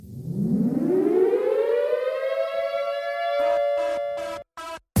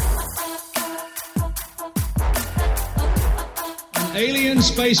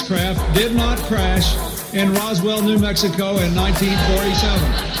American spacecraft did not crash in Roswell, New Mexico in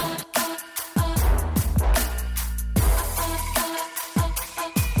 1947.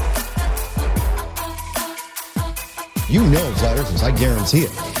 You know flat earthers, I guarantee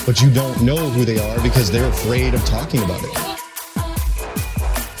it. But you don't know who they are because they're afraid of talking about it.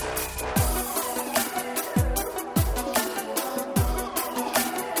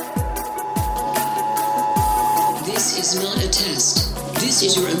 This is not a test. This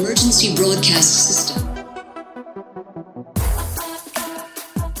is your emergency broadcast system.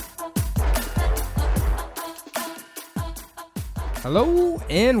 Hello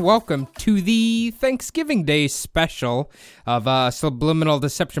and welcome to the Thanksgiving Day special of Subliminal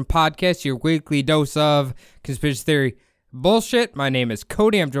Deception Podcast, your weekly dose of conspiracy theory bullshit. My name is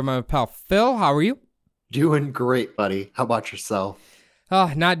Cody. I'm joined by my pal Phil. How are you? Doing great, buddy. How about yourself?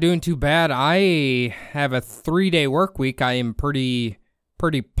 Not doing too bad. I have a 3-day work week. I am pretty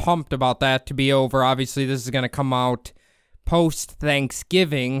pumped about that to be over. Obviously, this is going to come out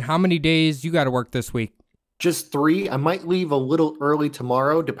post-Thanksgiving. How many days you got to work this week? Just 3. I might leave a little early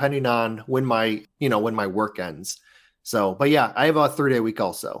tomorrow, depending on when my work ends. So, but yeah, I have a 3-day week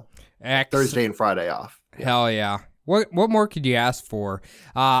also. Thursday and Friday off. Yeah. Hell yeah. What more could you ask for?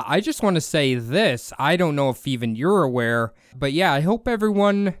 I just want to say this. I don't know if even you're aware, but yeah, I hope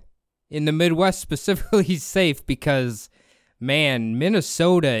everyone in the Midwest specifically is safe because, man,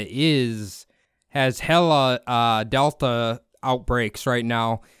 Minnesota has hella Delta outbreaks right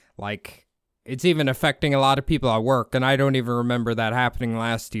now. Like, it's even affecting a lot of people at work, and I don't even remember that happening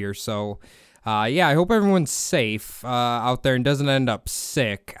last year. So, yeah, I hope everyone's safe out there and doesn't end up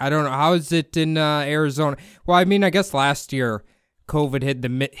sick. I don't know. How is it in Arizona? Well, I mean, I guess last year COVID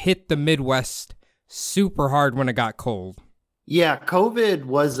hit the Midwest super hard when it got cold. Yeah, COVID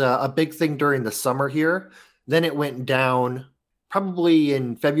was a big thing during the summer here. Then it went down probably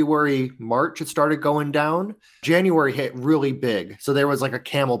in February, March. It started going down. January hit really big. So there was like a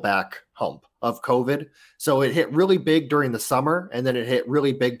camelback hump of COVID. So it hit really big during the summer, and then it hit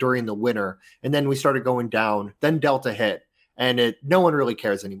really big during the winter. And then we started going down. Then Delta hit. And no one really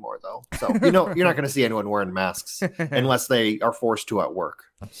cares anymore, though. So, you're not going to see anyone wearing masks unless they are forced to at work.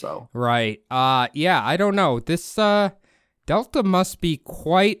 So right. Yeah, I don't know. This Delta must be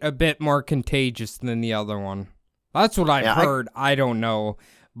quite a bit more contagious than the other one. That's what I've heard. I don't know.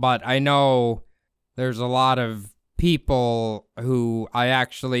 But I know there's a lot of people who I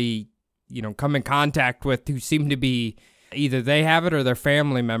actually, come in contact with who seem to be either they have it or their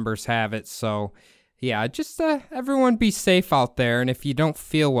family members have it. So, yeah, just everyone be safe out there. And if you don't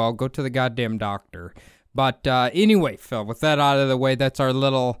feel well, go to the goddamn doctor. But anyway, Phil, with that out of the way, that's our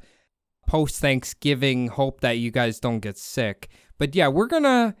little post-Thanksgiving hope that you guys don't get sick. But yeah,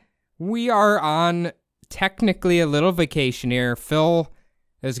 we are on technically a little vacation here. Phil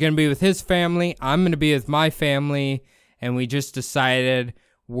is going to be with his family. I'm going to be with my family. And we just decided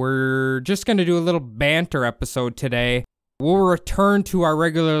we're just going to do a little banter episode today. We'll return to our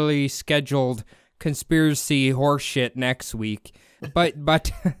regularly scheduled conspiracy horseshit next week. But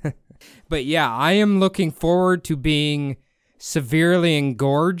yeah, I am looking forward to being severely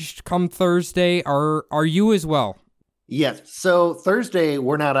engorged come Thursday. Are you as well? Yes. So Thursday,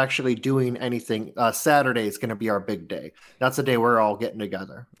 we're not actually doing anything. Saturday is going to be our big day. That's the day we're all getting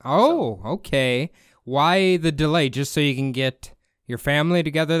together. Oh, okay. Why the delay? Just so you can get your family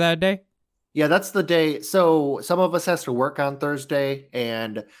together that day? Yeah, that's the day. So some of us has to work on Thursday,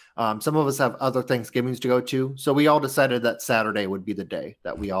 and some of us have other Thanksgivings to go to. So we all decided that Saturday would be the day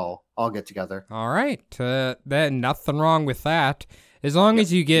that we all get together. All right. Then nothing wrong with that. As long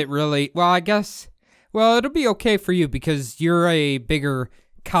as you get really, well, I guess, it'll be okay for you because you're a bigger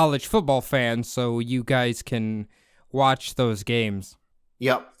college football fan, so you guys can watch those games.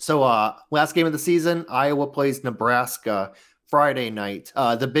 Yep. So last game of the season, Iowa plays Nebraska Friday night.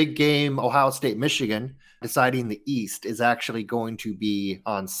 The big game, Ohio State, Michigan, deciding the East, is actually going to be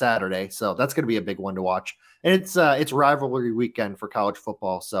on Saturday. So that's going to be a big one to watch. And it's rivalry weekend for college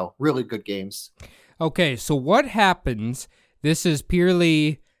football. So really good games. Okay, so what happens, this is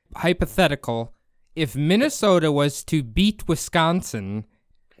purely hypothetical, if Minnesota was to beat Wisconsin,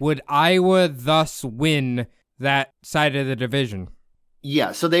 would Iowa thus win that side of the division?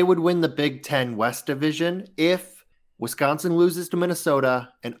 Yeah, so they would win the Big Ten West division if Wisconsin loses to Minnesota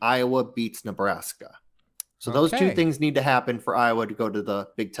and Iowa beats Nebraska. So those two things need to happen for Iowa to go to the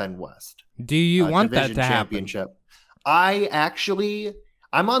Big Ten West. Do you want that to championship. Happen?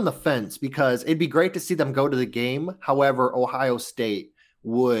 I'm on the fence because it'd be great to see them go to the game. However, Ohio State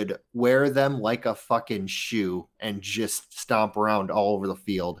would wear them like a fucking shoe and just stomp around all over the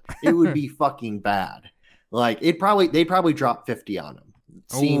field. It would be fucking bad. Like they'd probably drop 50 on them.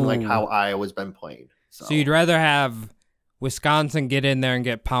 seeing like how Iowa's been playing. So you'd rather have Wisconsin get in there and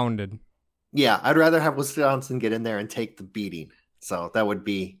get pounded? Yeah, I'd rather have Wisconsin get in there and take the beating. So that would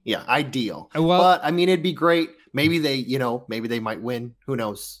be, ideal. Well, but I mean, it'd be great. Maybe they might win. Who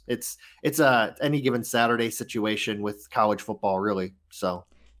knows? It's a any given Saturday situation with college football, really. So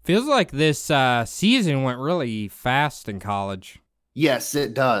feels like this season went really fast in college. Yes,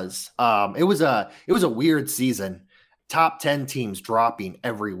 it does. It was a weird season. Top 10 teams dropping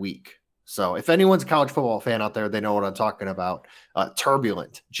every week. So if anyone's a college football fan out there, they know what I'm talking about.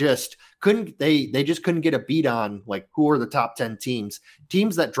 Turbulent. They just couldn't get a beat on like who are the top 10 teams.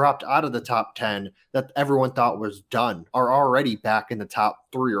 Teams that dropped out of the top 10 that everyone thought was done are already back in the top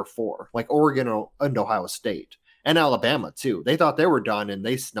 3 or 4, like Oregon and Ohio State and Alabama too. They thought they were done and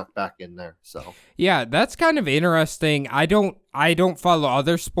they snuck back in there. So yeah, that's kind of interesting. I don't follow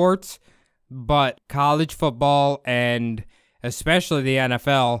other sports, but college football and especially the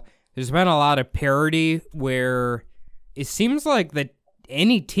NFL, there's been a lot of parity where it seems like that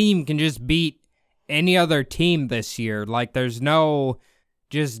any team can just beat any other team this year. Like there's no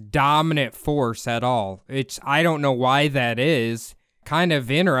just dominant force at all. I don't know why that is. Kind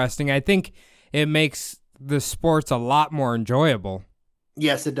of interesting. I think it makes the sports a lot more enjoyable.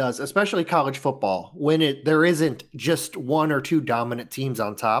 Yes, it does, especially college football, when there isn't just 1 or 2 dominant teams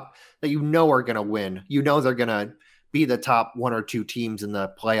on top that are going to win. They're going to be the top 1 or 2 teams in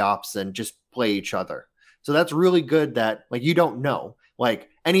the playoffs and just play each other. So that's really good that like you don't know. Like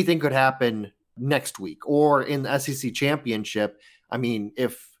anything could happen next week or in the SEC championship. I mean,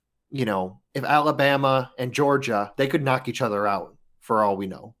 if Alabama and Georgia, they could knock each other out for all we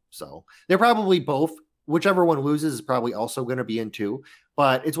know. So they're probably both, whichever one loses is probably also going to be in 2.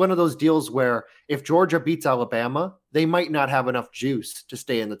 But it's one of those deals where if Georgia beats Alabama, they might not have enough juice to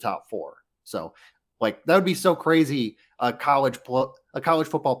stay in the top 4. So like that would be so crazy, a college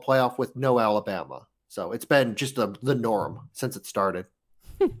football playoff with no Alabama. So it's been just the norm since it started.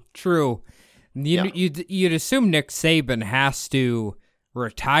 True. You'd assume Nick Saban has to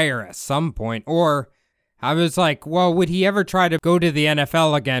retire at some point. Or I was like, well, would he ever try to go to the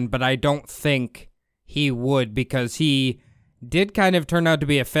NFL again? But I don't think he would because he did kind of turn out to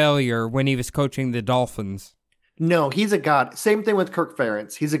be a failure when he was coaching the Dolphins. No, he's a god. Same thing with Kirk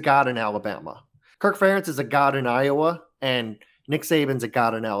Ferentz. He's a god in Alabama. Kirk Ferentz is a god in Iowa, and Nick Saban's a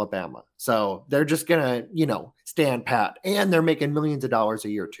god in Alabama. So they're just going to, stand pat. And they're making millions of dollars a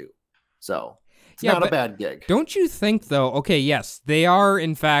year, too. So it's not a bad gig. Don't you think, though, okay, yes, they are,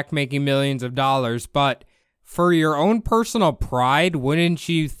 in fact, making millions of dollars, but for your own personal pride, wouldn't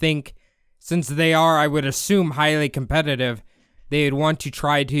you think, since they are, I would assume, highly competitive, they would want to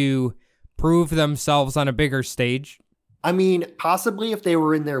try to prove themselves on a bigger stage? I mean, possibly if they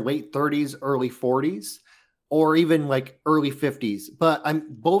were in their late 30s, early 40s, or even like early 50s. But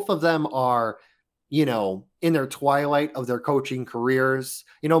both of them are, in their twilight of their coaching careers.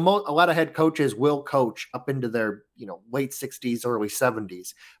 A lot of head coaches will coach up into their, late 60s, early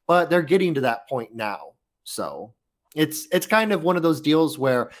 70s. But they're getting to that point now. So it's kind of one of those deals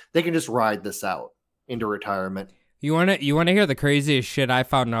where they can just ride this out into retirement. You wanna hear the craziest shit I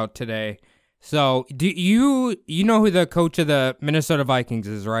found out today? So, do you know who the coach of the Minnesota Vikings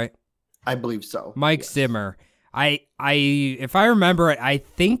is, right? I believe so. Mike Zimmer. If I remember it, I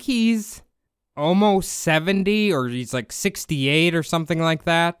think he's almost 70 or he's like 68 or something like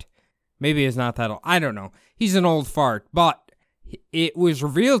that. Maybe he's not that old. I don't know. He's an old fart. But it was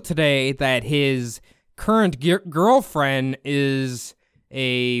revealed today that his current girlfriend is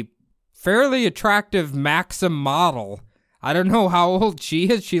a fairly attractive Maxim model. I don't know how old she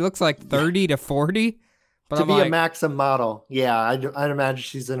is. She looks like 30 to 40. But to be a Maxim model, yeah, I'd imagine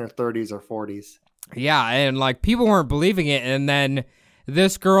she's in her 30s or 40s. Yeah, and like people weren't believing it, and then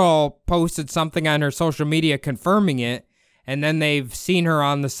this girl posted something on her social media confirming it, and then they've seen her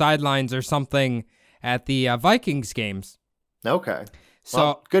on the sidelines or something at the Vikings games. Okay. So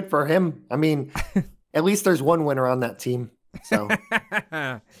well, good for him. I mean, at least there's one winner on that team. So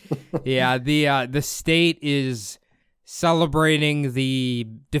yeah, the state is celebrating the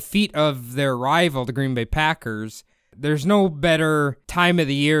defeat of their rival, the Green Bay Packers. There's no better time of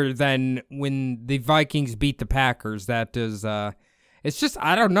the year than when the Vikings beat the Packers. That is, it's just,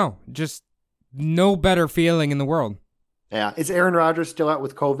 I don't know, just no better feeling in the world. Yeah. Is Aaron Rodgers still out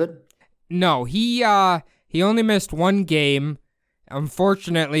with COVID? No, he only missed one game.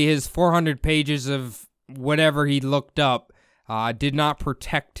 Unfortunately, his 400 pages of whatever he looked up did not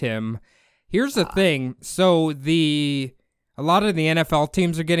protect him. Here's the thing. So a lot of the NFL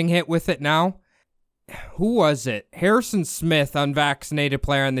teams are getting hit with it now. Who was it? Harrison Smith, unvaccinated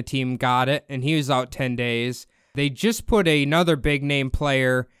player on the team, got it, and he was out 10 days. They just put another big name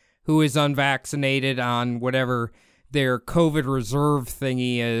player who is unvaccinated on whatever their COVID reserve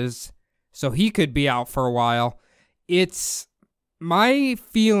thingy is, so he could be out for a while. It's my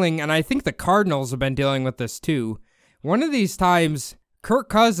feeling, and I think the Cardinals have been dealing with this too. One of these times, Kirk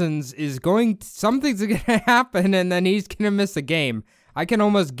Cousins is something's going to happen, and then he's going to miss a game. I can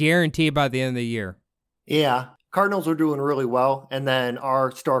almost guarantee by the end of the year. Yeah, Cardinals are doing really well, and then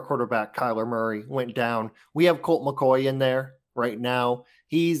our star quarterback, Kyler Murray, went down. We have Colt McCoy in there right now.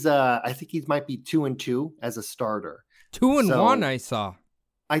 He's, I think he might be 2-2 as a starter. 2-1, I saw.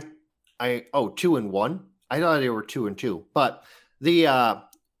 2-1? I thought they were 2-2, but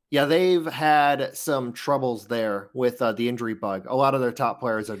they've had some troubles there with the injury bug. A lot of their top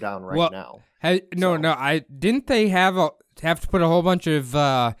players are down now. Didn't they have to put a whole bunch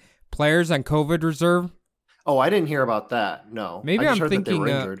of players on COVID reserve? Oh, I didn't hear about that. No, maybe I'm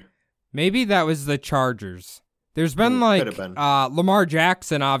thinking maybe that was the Chargers. There's been Lamar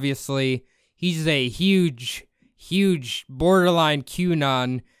Jackson. Obviously, he's a huge borderline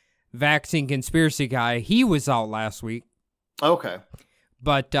QAnon vaccine conspiracy guy. He was out last week. Okay.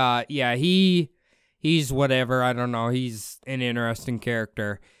 But, he's whatever. I don't know. He's an interesting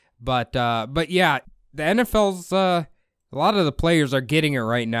character. But yeah, the NFL's, a lot of the players are getting it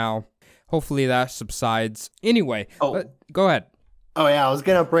right now. Hopefully that subsides. Anyway, go ahead. Oh, yeah, I was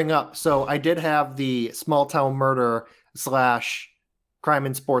going to bring up. So I did have the Small Town Murder / Crime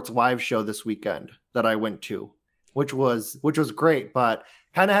and Sports live show this weekend that I went to, which was great, but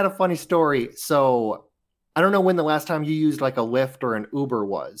kind of had a funny story. So I don't know when the last time you used like a Lyft or an Uber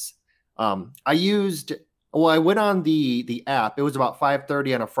was. I went on the app. It was about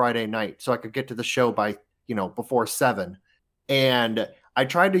 5:30 on a Friday night, so I could get to the show by, before 7. And I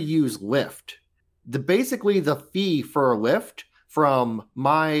tried to use Lyft. Basically the fee for a Lyft from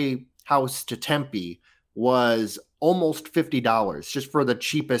my house to Tempe was almost $50 just for the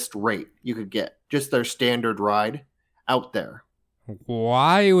cheapest rate you could get. Just their standard ride out there.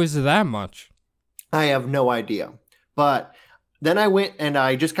 Why was it that much? I have no idea. But then I went and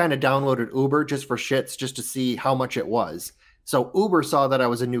I just kind of downloaded Uber just for shits, just to see how much it was. So Uber saw that I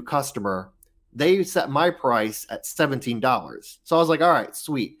was a new customer. They set my price at $17. So I was like, all right,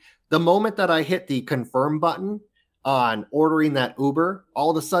 sweet. The moment that I hit the confirm button on ordering that Uber,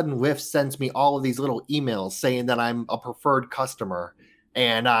 all of a sudden Lyft sends me all of these little emails saying that I'm a preferred customer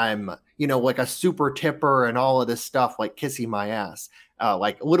and I'm, like a super tipper and all of this stuff, like kissing my ass,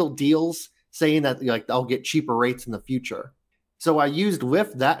 like little deals saying that like I'll get cheaper rates in the future. So I used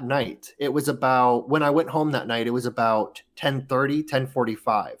Lyft that night. It was about, when I went home that night, it was about 10:30,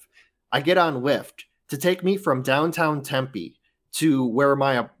 10:45. I get on Lyft to take me from downtown Tempe to where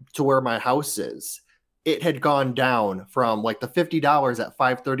my house is. It had gone down from like the $50 at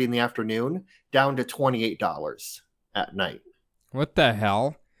 5:30 in the afternoon down to $28 at night. What the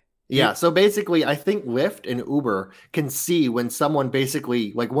hell? Yeah, so basically, I think Lyft and Uber can see when someone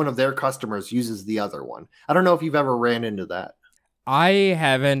basically, like one of their customers uses the other one. I don't know if you've ever ran into that. I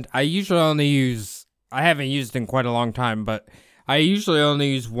haven't. I haven't used in quite a long time, but I usually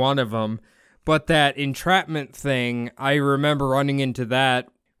only use one of them. But that entrapment thing, I remember running into that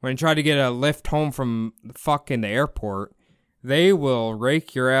when I tried to get a lift home from the airport. They will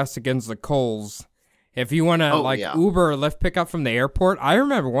rake your ass against the coals. If you want to Uber or Lyft pickup from the airport, I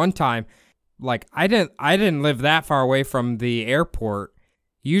remember one time, like I didn't live that far away from the airport.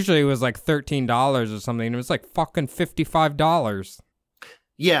 Usually it was like $13 or something. It was like fucking $55.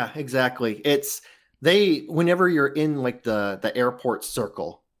 Yeah, exactly. Whenever you're in like the airport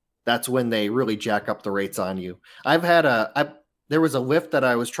circle, that's when they really jack up the rates on you. There was a Lyft that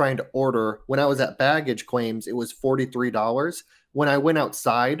I was trying to order when I was at baggage claims. It was $43. When I went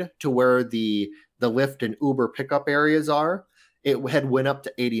outside to where the Lyft and Uber pickup areas are, it had went up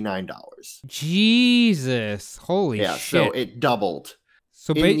to $89. Jesus. Holy shit. So it doubled.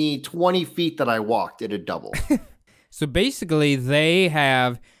 So in the 20 feet that I walked, it had doubled. So basically they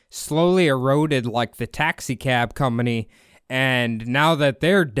have slowly eroded like the taxi cab company, and now that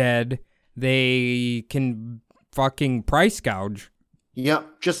they're dead, they can fucking price gouge.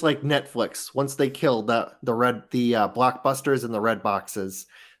 Yep, just like Netflix. Once they killed the blockbusters and the red boxes,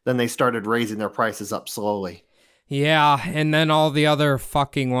 then they started raising their prices up slowly. Yeah, and then all the other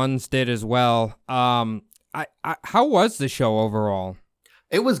fucking ones did as well. How was the show overall?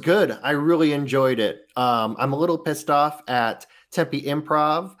 It was good. I really enjoyed it. I'm a little pissed off at Tempe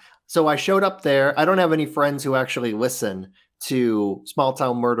Improv. So I showed up there. I don't have any friends who actually listen to Small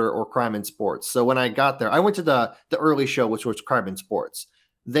Town Murder or Crime and Sports. So when I got there, I went to the early show, which was Crime and Sports.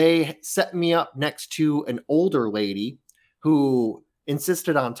 They set me up next to an older lady who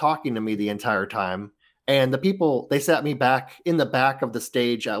insisted on talking to me the entire time. And the people, they sat me back in the back of the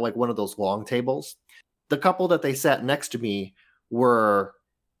stage at like one of those long tables. The couple that they sat next to me were,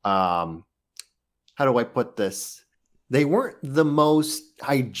 how do I put this? They weren't the most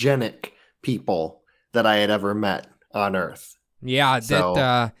hygienic people that I had ever met on Earth. Yeah,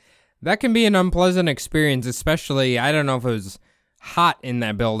 So- that can be an unpleasant experience, especially, I don't know if it was hot in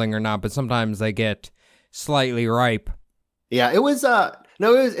that building or not, but sometimes they get slightly ripe. Yeah, it was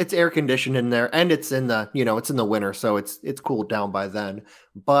no, it's air conditioned in there, and it's in the it's in the winter, so it's cooled down by then.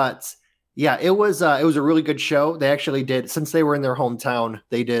 But yeah, it was a really good show. They actually did, since they were in their hometown,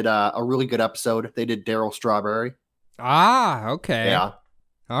 they did a really good episode. They did Daryl Strawberry. Ah, okay. Yeah,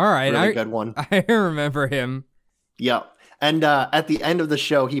 All right. really good one. I remember him. Yeah, and at the end of the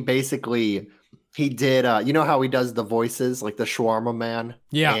show, he did you know how he does the voices, like the Shawarma Man?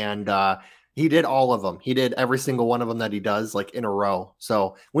 Yeah. And he did all of them. He did every single one of them that he does, like in a row.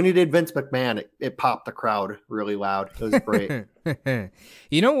 So when he did Vince McMahon, it popped the crowd really loud. It was great.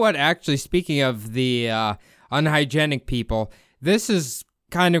 You know what? Actually, speaking of the unhygienic people, this is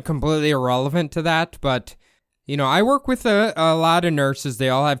kind of completely irrelevant to that, but I work with a lot of nurses. They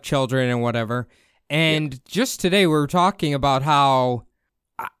all have children and whatever. And just today we were talking about how,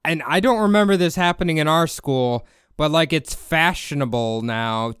 and I don't remember this happening in our school, but like it's fashionable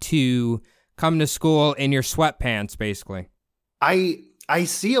now to come to school in your sweatpants, basically. I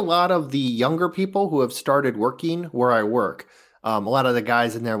see a lot of the younger people who have started working where I work. A lot of the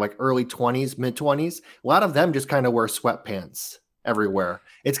guys in their like early 20s, mid 20s, a lot of them just kind of wear sweatpants everywhere.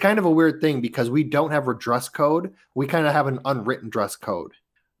 It's kind of a weird thing because we don't have a dress code. We kind of have an unwritten dress code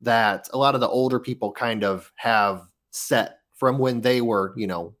that a lot of the older people kind of have set from when they were,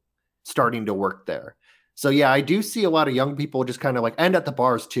 starting to work there. So yeah, I do see a lot of young people just kind of like, and at the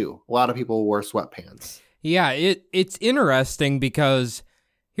bars too, a lot of people wear sweatpants. Yeah, it's interesting because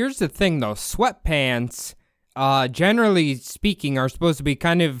here's the thing though, sweatpants, generally speaking, are supposed to be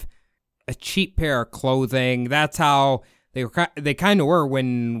kind of a cheap pair of clothing. That's how they kind of were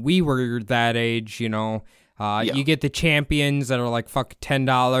when we were that age, Yeah. You get the champions that are like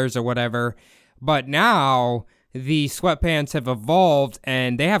 $10 or whatever. But now the sweatpants have evolved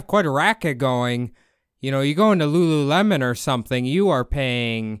and they have quite a racket going. You go into Lululemon or something, you are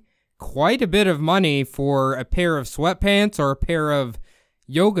paying quite a bit of money for a pair of sweatpants or a pair of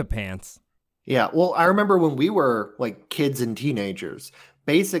yoga pants. Yeah, well, I remember when we were like kids and teenagers,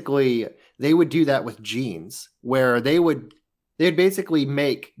 basically they would do that with jeans where they'd basically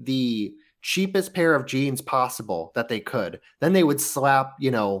make the cheapest pair of jeans possible that they could. Then they would slap,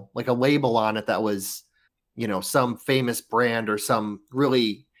 like a label on it that was, some famous brand or some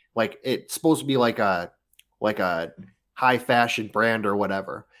really like it's supposed to be like a high fashion brand or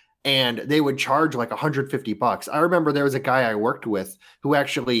whatever. And they would charge like $150. I remember there was a guy I worked with who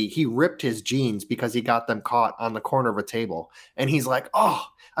actually, he ripped his jeans because he got them caught on the corner of a table. And he's like, "Oh,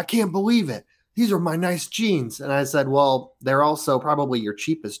 I can't believe it. These are my nice jeans." And I said, "Well, they're also probably your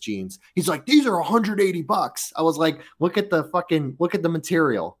cheapest jeans." He's like, "These are $180. I was like, look at the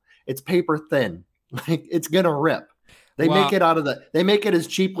material. It's paper thin. Like it's going to rip. They make it as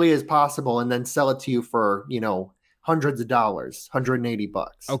cheaply as possible and then sell it to you for, hundreds of dollars, $180.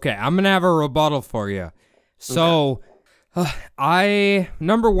 Okay, I'm going to have a rebuttal for you. So,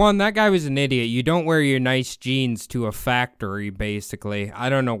 number one, that guy was an idiot. You don't wear your nice jeans to a factory, basically. I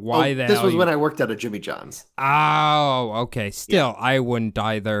don't know why that. This was when I worked at a Jimmy John's. Oh, okay. Still, I wouldn't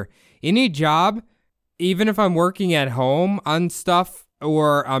either. Any job, even if I'm working at home on stuff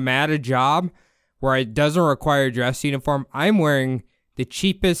or I'm at a job where it doesn't require a dress uniform, I'm wearing the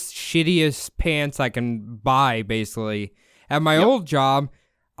cheapest, shittiest pants I can buy, basically. At my old job,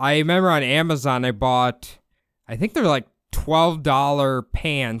 I remember on Amazon I bought, I think they're like $12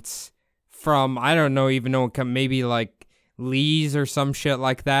 pants from, I don't know, maybe like Lee's or some shit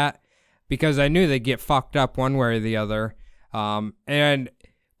like that, because I knew they'd get fucked up one way or the other. But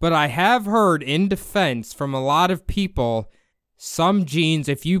I have heard in defense from a lot of people, some jeans,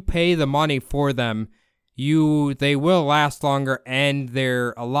 if you pay the money for them, they will last longer and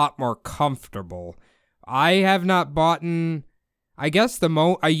they're a lot more comfortable. I have not bought I guess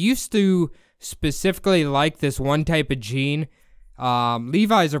I used to specifically like this one type of jean.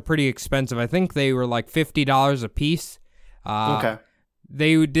 Levi's are pretty expensive. I think they were like $50 a piece. Okay.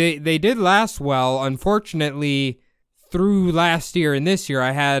 They did last well. Unfortunately, through last year and this year,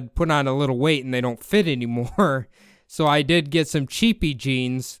 I had put on a little weight and they don't fit anymore. So I did get some cheapy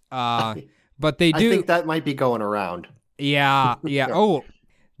jeans, but they do. I think that might be going around. Yeah. Oh,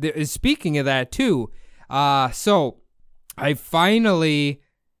 speaking of that too, so I finally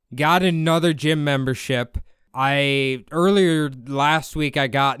got another gym membership. Earlier last week I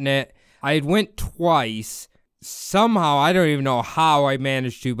gotten it. I had went twice. Somehow, I don't even know how I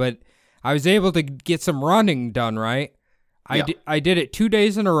managed to, but I was able to get some running done, right? I did it 2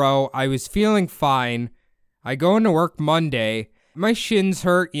 days in a row. I was feeling fine. I go into work Monday. My shins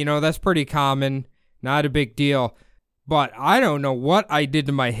hurt, that's pretty common. Not a big deal. But I don't know what I did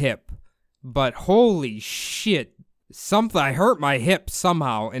to my hip. But holy shit. I hurt my hip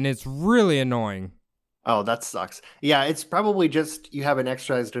somehow, and it's really annoying. Oh, that sucks. Yeah, it's probably just you haven't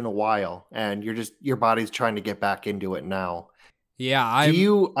exercised in a while, and your body's trying to get back into it now. Yeah, I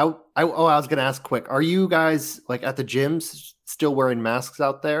was gonna ask quick. Are you guys like at the gyms still wearing masks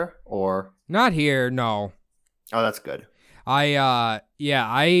out there, or not here? No. Oh, that's good.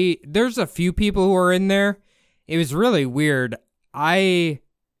 There's a few people who are in there. It was really weird. I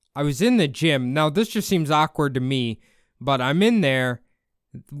was in the gym. Now this just seems awkward to me, but I'm in there.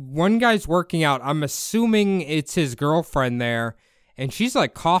 One guy's working out. I'm assuming it's his girlfriend there, and she's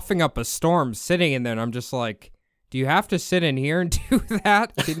like coughing up a storm sitting in there, and I'm just like, do you have to sit in here and do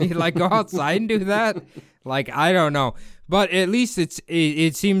that? Can you like go outside and do that? Like, I don't know. But at least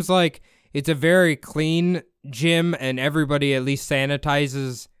it seems like it's a very clean gym, and everybody at least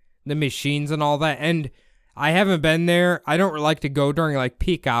sanitizes the machines and all that. And I haven't been there. I don't like to go during like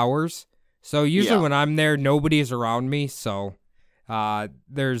peak hours. So usually when I'm there, nobody is around me. So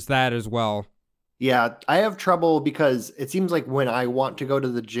there's that as well. Yeah, I have trouble because it seems like when I want to go to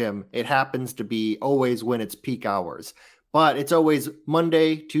the gym, it happens to be always when it's peak hours. But it's always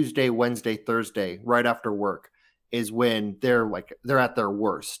Monday, Tuesday, Wednesday, Thursday, right after work is when they're at their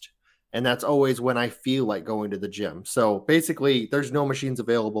worst. And that's always when I feel like going to the gym. So basically, there's no machines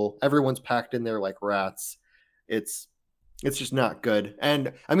available. Everyone's packed in there like rats. It's just not good.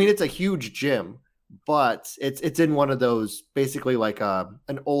 And I mean, it's a huge gym, but it's in one of those basically like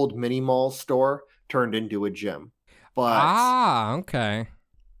an old mini mall store turned into a gym. But okay.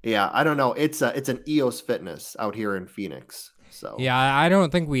 Yeah, I don't know. It's an EOS Fitness out here in Phoenix. So yeah, I don't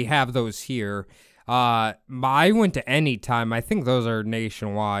think we have those here. I went to Anytime. I think those are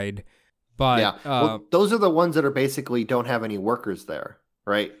nationwide. But yeah, well, those are the ones that are basically don't have any workers there,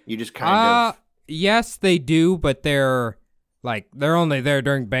 right? You just kind of. Yes, they do, but they're only there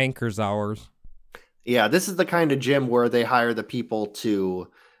during bankers hours. Yeah, this is the kind of gym where they hire the people to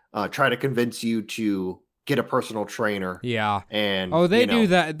try to convince you to get a personal trainer. Yeah. And they do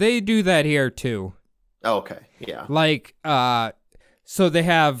that. They do that here too. Okay. Yeah. Like, so they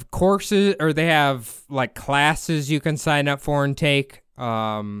have courses, or they have like classes you can sign up for and take.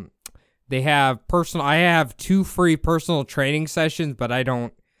 They have I have 2 free personal training sessions, but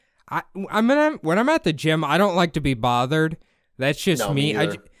when I'm at the gym, I don't like to be bothered. That's just me.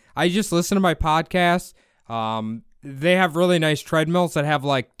 I just listen to my podcast. They have really nice treadmills that have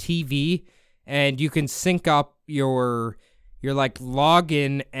like TV, and you can sync up your like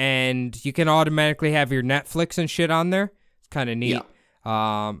login, and you can automatically have your Netflix and shit on there. It's kind of neat.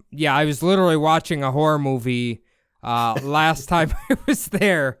 Yeah. I was literally watching a horror movie last time I was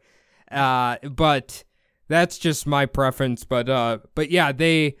there. But that's just my preference. But yeah,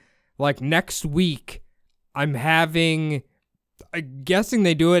 they like next week I'm guessing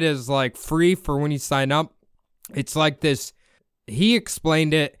they do it as like free for when you sign up. It's like this. He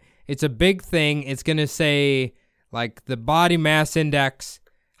explained it. It's a big thing. It's going to say like the body mass index,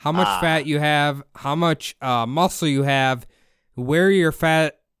 how much fat you have, how much muscle you have, where your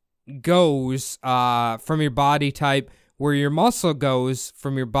fat goes from your body type, where your muscle goes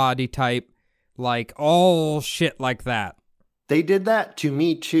from your body type, like all shit like that. They did that to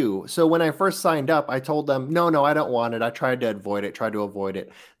me too. So when I first signed up, I told them, no, I don't want it. I tried to avoid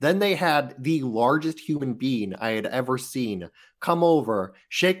it. Then they had the largest human being I had ever seen come over,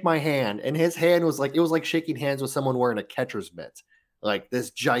 shake my hand. And his hand was like, it was like shaking hands with someone wearing a catcher's mitt. Like this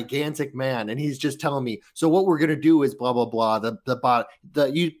gigantic man. And he's just telling me, so what we're going to do is blah, blah, blah.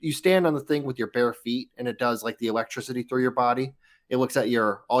 You stand on the thing with your bare feet, and it does like the electricity through your body. It looks at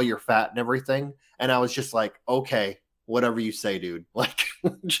all your fat and everything. And I was just like, okay, whatever you say, dude. Like,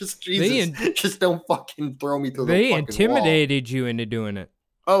 just Jesus, just don't fucking throw me through the fucking wall. They intimidated you into doing it.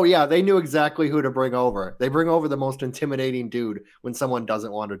 Oh yeah, they knew exactly who to bring over. They bring over the most intimidating dude when someone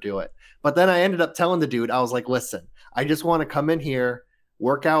doesn't want to do it. But then I ended up telling the dude, I was like, listen, I just want to come in here,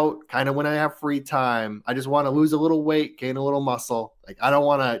 work out kind of when I have free time. I just want to lose a little weight, gain a little muscle. Like, I don't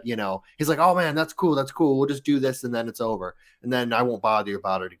want to, he's like, oh man, that's cool. We'll just do this and then it's over. And then I won't bother you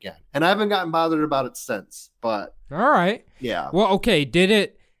about it again. And I haven't gotten bothered about it since, but. All right. Yeah. Well, okay.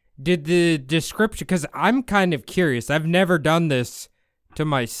 Did the description, because I'm kind of curious. I've never done this to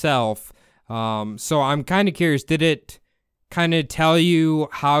myself. So I'm kind of curious. Did it kind of tell you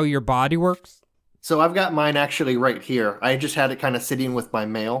how your body works? So I've got mine actually right here. I just had it kind of sitting with my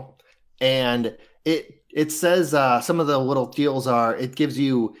mail. And it says some of the little deals are, it gives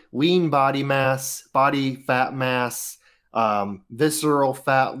you lean body mass, body fat mass, visceral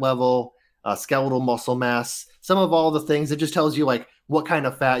fat level, skeletal muscle mass, some of all the things. It just tells you like what kind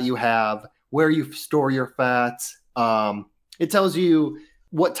of fat you have, where you store your fats. It tells you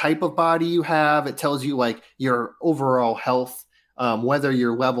what type of body you have. It tells you like your overall health, whether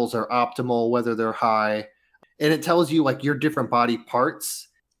your levels are optimal, whether they're high. And it tells you like your different body parts,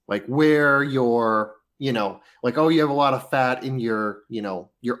 like where your, like, oh, you have a lot of fat in your,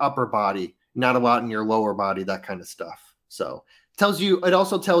 your upper body, not a lot in your lower body, that kind of stuff. So it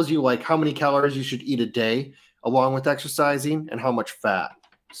also tells you like how many calories you should eat a day along with exercising and how much fat.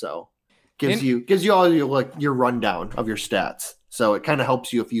 So gives you all your like your rundown of your stats. So it kind of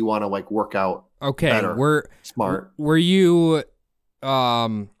helps you if you want to like work out. Okay. Better, smart. Were you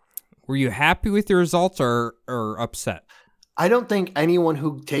happy with your results or upset? I don't think anyone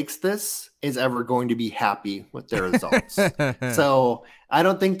who takes this is ever going to be happy with their results. So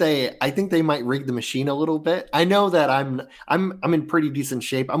I think they might rig the machine a little bit. I know that I'm in pretty decent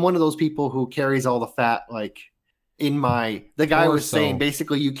shape. I'm one of those people who carries all the fat, like the guy was saying,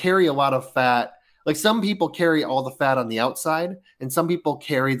 basically you carry a lot of fat. Like some people carry all the fat on the outside and some people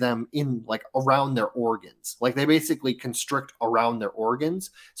carry them in like around their organs. Like they basically constrict around their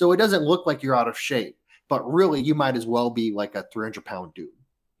organs. So it doesn't look like you're out of shape, but really you might as well be like a 300-pound dude.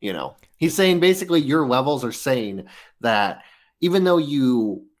 He's saying basically your levels are saying that even though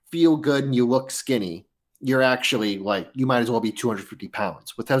you feel good and you look skinny, you're actually like, you might as well be 250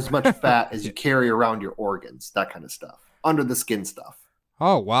 pounds with as much fat as you carry around your organs, that kind of stuff, under the skin stuff.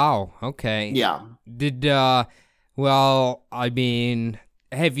 Oh, wow. Okay. Yeah. Well, I mean,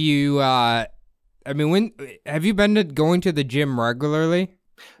 have you been going to the gym regularly?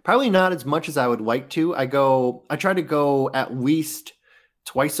 Probably not as much as I would like to. I try to go at least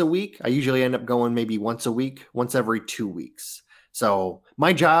twice a week. I usually end up going maybe once a week, once every 2 weeks. So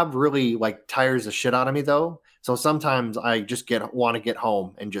my job really like tires the shit out of me though. So sometimes I just want to get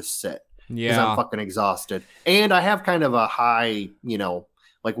home and just sit. Yeah. Because I'm fucking exhausted. And I have kind of a high,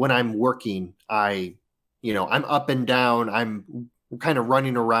 like when I'm working, I'm up and down. I'm kind of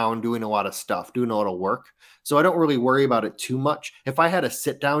running around doing a lot of stuff, doing a lot of work. So I don't really worry about it too much. If I had a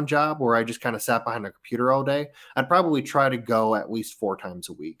sit down job where I just kind of sat behind a computer all day, I'd probably try to go at least 4 times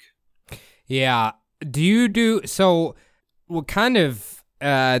a week. Yeah. So what kind of,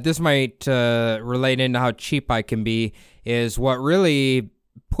 this might relate into how cheap I can be, is what really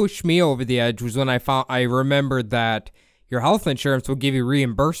pushed me over the edge was when I remembered that your health insurance will give you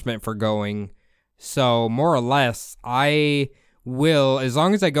reimbursement for going. So more or less, I will, as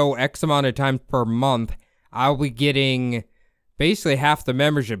long as I go X amount of times per month, I'll be getting basically half the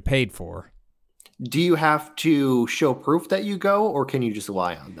membership paid for. Do you have to show proof that you go, or can you just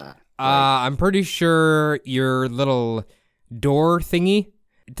rely on that? I'm pretty sure your little door thingy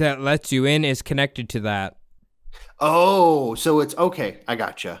that lets you in is connected to that. Oh, so it's okay. I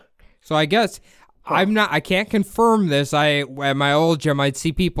gotcha. So I guess I can't confirm this. At my old gym, I'd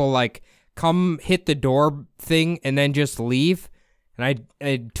see people like come hit the door thing and then just leave. And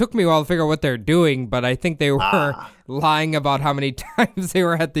it took me a while to figure out what they're doing, but I think they were lying about how many times they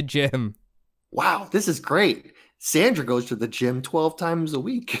were at the gym. Wow, this is great. Sandra goes to the gym 12 times a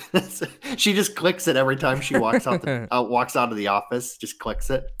week. She just clicks it every time she walks walks out of the office, just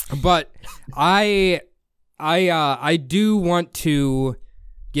clicks it. But I do want to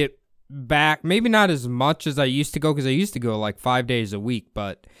get back, maybe not as much as I used to go, because I used to go like 5 days a week,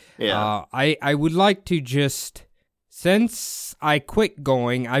 but yeah. I would like to just, since I quit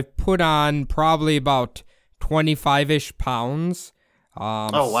going, I've put on probably about 25-ish pounds.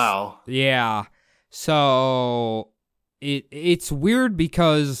 Oh, wow. Yeah. So it's weird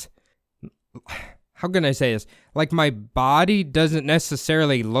because, how can I say this? Like my body doesn't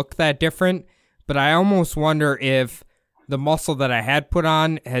necessarily look that different, but I almost wonder if the muscle that I had put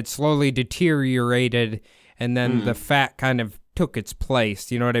on had slowly deteriorated and then the fat kind of took its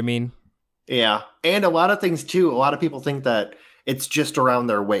place. You know what I mean? Yeah. And a lot of things too, a lot of people think that it's just around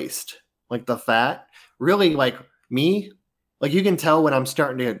their waist. Like the fat, really, like me, like you can tell when I'm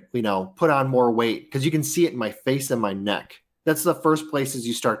starting to, put on more weight because you can see it in my face and my neck. That's the first places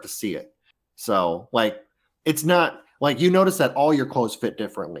you start to see it. So like, it's not like you notice that all your clothes fit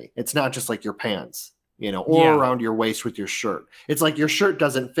differently. It's not just like your pants, or around your waist with your shirt. It's like your shirt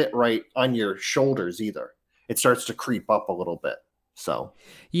doesn't fit right on your shoulders either. It starts to creep up a little bit. So,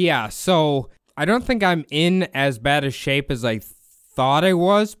 yeah. So I don't think I'm in as bad a shape as I thought I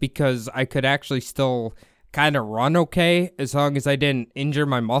was, because I could actually still kind of run okay as long as I didn't injure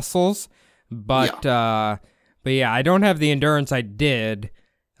my muscles. But yeah, I don't have the endurance I did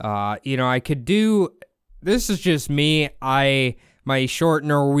I could do, this is just me. My short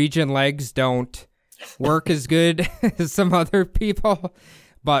Norwegian legs don't work as good as some other people,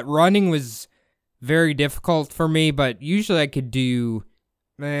 but running was very difficult for me. But usually I could do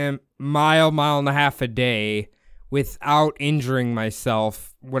mile and a half a day without injuring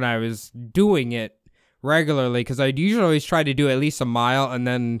myself when I was doing it regularly, because I'd usually always try to do at least a mile and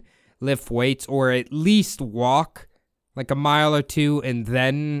then lift weights, or at least walk like a mile or two and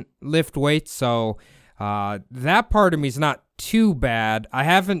then lift weights. So that part of me is not too bad. I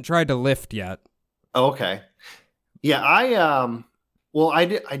haven't tried to lift yet. Okay. Yeah, I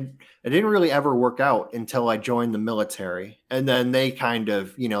didn't really ever work out until I joined the military. And then they kind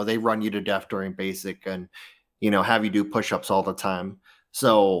of, they run you to death during basic and, have you do push-ups all the time.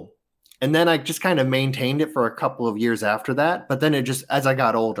 So, and then I just kind of maintained it for a couple of years after that. But then as I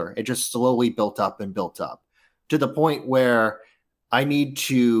got older, it just slowly built up to the point where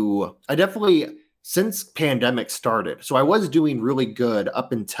since pandemic started. So I was doing really good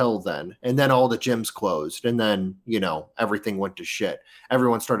up until then. And then all the gyms closed. And then, everything went to shit.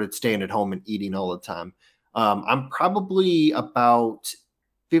 Everyone started staying at home and eating all the time. I'm probably about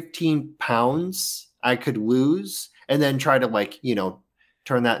 15 pounds I could lose and then try to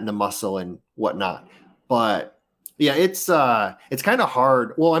turn that into muscle and whatnot. But yeah, it's kind of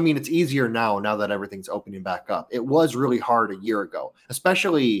hard. Well, I mean, it's easier now that everything's opening back up. It was really hard a year ago,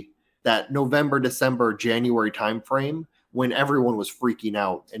 especially that November, December, January timeframe when everyone was freaking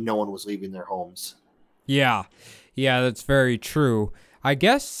out and no one was leaving their homes. Yeah, that's very true. I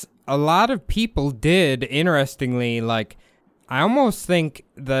guess a lot of people did, interestingly, I almost think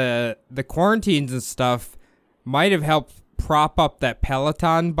the quarantines and stuff might have helped prop up that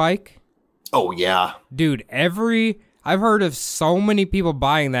Peloton bike. Oh, yeah. Dude, I've heard of so many people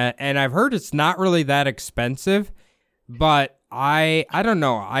buying that, and I've heard it's not really that expensive, but I don't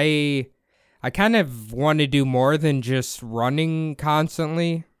know. I kind of want to do more than just running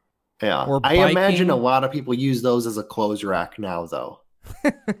constantly. Yeah. Or I biking. imagine a lot of people use those as a clothes rack now, though.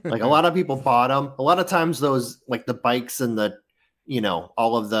 A lot of people bought them. A lot of times those, the bikes and the,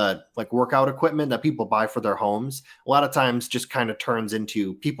 all of the workout equipment that people buy for their homes, a lot of times just kind of turns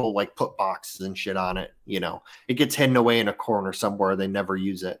into people put boxes and shit on it. It gets hidden away in a corner somewhere. They never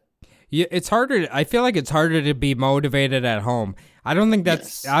use it. Yeah, it's harder. I feel like it's harder to be motivated at home. I don't think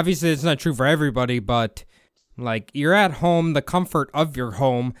that's, obviously it's not true for everybody, but you're at home, the comfort of your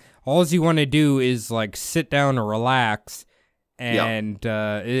home, all you want to do is sit down and relax. And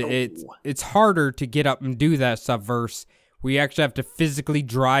it's harder to get up and do that stuff versus we actually have to physically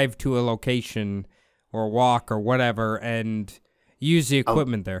drive to a location or walk or whatever and use the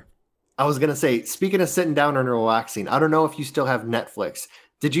equipment there. I was going to say, speaking of sitting down and relaxing, I don't know if you still have Netflix.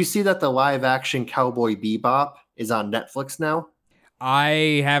 Did you see that the live action Cowboy Bebop is on Netflix now?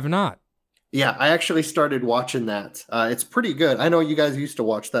 I have not. Yeah, I actually started watching that. It's pretty good. I know you guys used to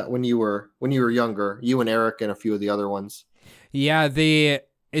watch that when you were younger, you and Eric and a few of the other ones. Yeah,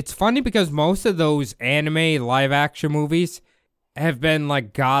 it's funny because most of those anime live action movies have been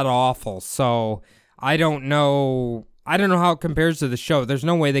god awful. So I don't know how it compares to the show. There's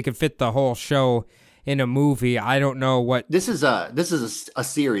no way they could fit the whole show in a movie. I don't know what. This is a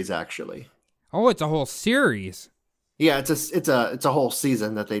series actually. Oh, it's a whole series. Yeah, it's a whole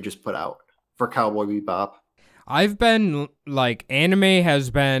season that they just put out for Cowboy Bebop. I've been anime has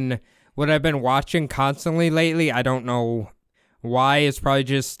been what I've been watching constantly lately. I don't know why. It's probably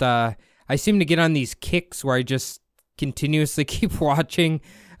just I seem to get on these kicks where I just continuously keep watching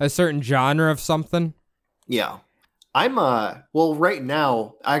a certain genre of something. Yeah. I'm right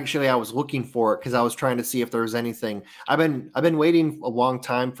now, actually I was looking for it because I was trying to see if there was anything. I've been waiting a long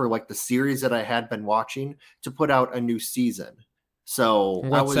time for the series that I had been watching to put out a new season. So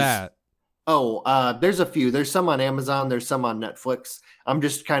what's that? Oh, there's a few. There's some on Amazon, there's some on Netflix. I'm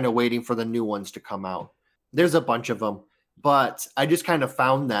just kind of waiting for the new ones to come out. There's a bunch of them, but I just kind of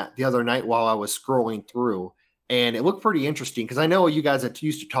found that the other night while I was scrolling through, and it looked pretty interesting because I know you guys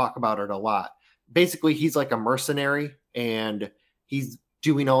used to talk about it a lot. Basically, he's like a mercenary and he's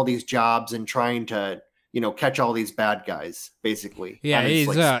doing all these jobs and trying to, catch all these bad guys, basically. Yeah,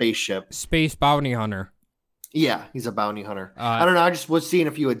 he's a spaceship. Space bounty hunter. Yeah, he's a bounty hunter. I don't know. I just was seeing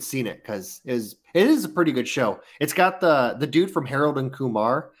if you had seen it because it is a pretty good show. It's got the dude from Harold and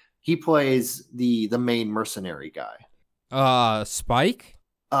Kumar. He plays the main mercenary guy. Spike?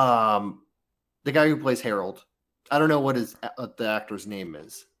 The guy who plays Harold. I don't know what the actor's name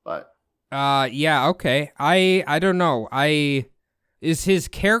is, but... yeah, okay. I don't know. Is his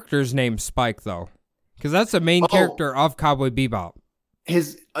character's name Spike, though? Because that's the main character of Cowboy Bebop.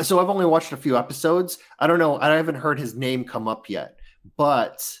 So I've only watched a few episodes. I don't know. I haven't heard his name come up yet.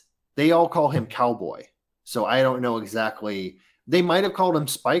 but they all call him Cowboy. So I don't know exactly. They might have called him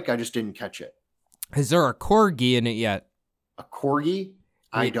Spike. I just didn't catch it. Is there a corgi in it yet? A corgi?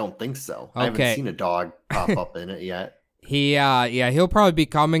 I don't think so. Okay. I haven't seen a dog pop up in it yet. He'll probably be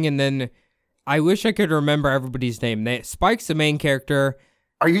coming, and then I wish I could remember everybody's name. Spike's the main character.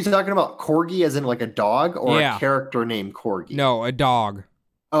 Are you talking about corgi as in like a dog or a character named Corgi? No, a dog.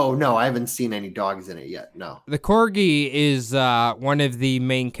 Oh, no, I haven't seen any dogs in it yet, no. The corgi is one of the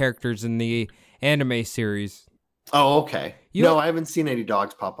main characters in the anime series. Oh, okay. No, I haven't seen any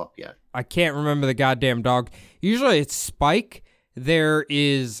dogs pop up yet. I can't remember the goddamn dog. Usually it's Spike. There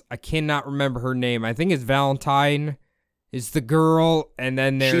is, I cannot remember her name. I think it's Valentine is the girl, and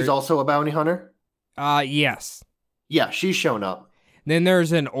then She's also a bounty hunter? Yes. Yeah, she's shown up. Then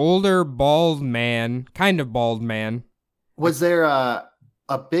there's an older bald man, kind of bald man. Was there a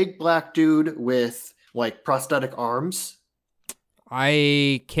big black dude with like prosthetic arms?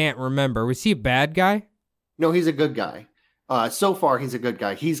 I can't remember. Was he a bad guy? No, he's a good guy. So far, he's a good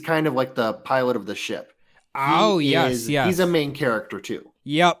guy. He's kind of like the pilot of the ship. Yes. He's a main character too.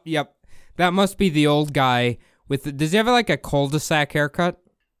 Yep. That must be the old guy with. Does he have like a cul-de-sac haircut?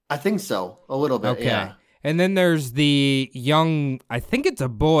 I think so, a little bit. Okay. Yeah. And then there's the young. I think it's a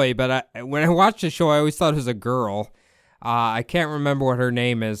boy, but when I watched the show, I always thought it was a girl. I can't remember what her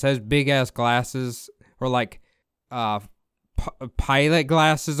name is. Has big ass glasses or like pilot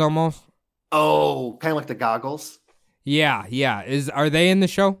glasses almost. Oh, kind of like the goggles. Yeah. Are they in the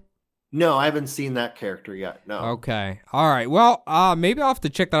show? No, I haven't seen that character yet. No. Okay. All right. Well, maybe I'll have to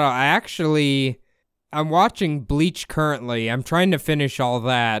check that out. I'm watching Bleach currently. I'm trying to finish all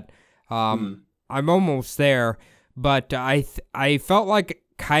that. I'm almost there, but I felt like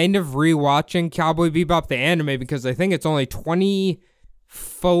kind of rewatching Cowboy Bebop the anime because I think it's only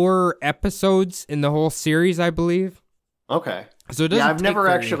 24 episodes in the whole series, I believe. Okay. So it doesn't I've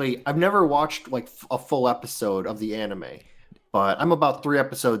never watched like a full episode of the anime. But I'm about 3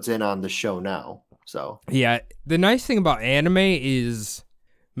 episodes in on the show now, so. Yeah, the nice thing about anime is,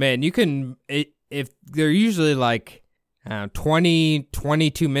 man, you can, if they're usually like 20,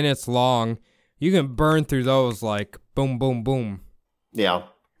 22 minutes long, you can burn through those like boom, boom, boom. Yeah,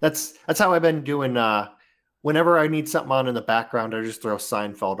 that's how I've been doing. Whenever I need something on in the background, I just throw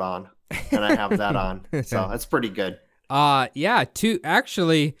Seinfeld on, and I have that on. So that's pretty good. Yeah, two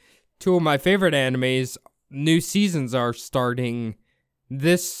of my favorite animes. New seasons are starting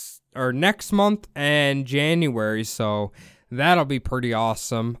this or next month and January, so that'll be pretty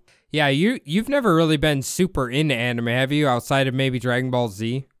awesome. Yeah, you've never really been super into anime, have you? Outside of maybe Dragon Ball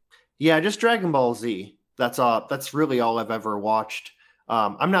Z? Yeah, just Dragon Ball Z. That's really all I've ever watched.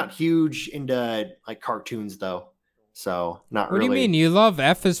 I'm not huge into like cartoons though, so not really. What do you mean? You love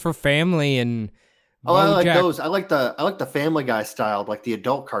F is for Family and Oh, I like those. I like the Family Guy style, like the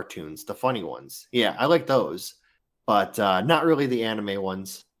adult cartoons, the funny ones. Yeah, I like those, but not really the anime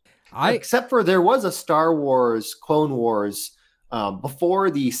ones. Except for there was a Star Wars Clone Wars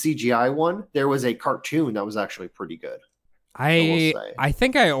before the CGI one. There was a cartoon that was actually pretty good. I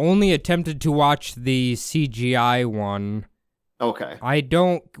think I only attempted to watch the CGI one. Okay.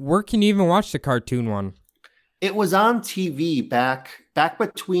 Where can you even watch the cartoon one? It was on TV back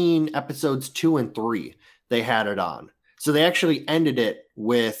between episodes 2 and 3. They had it on. So they actually ended it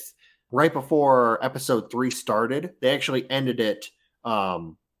with right before episode 3 started. They actually ended it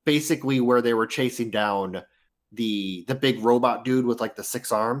basically where they were chasing down the big robot dude with like the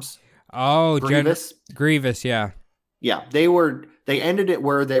 6 arms. Oh, Grievous. Grievous, yeah. Yeah, they ended it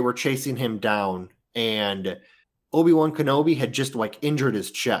where they were chasing him down, and Obi-Wan Kenobi had just like injured his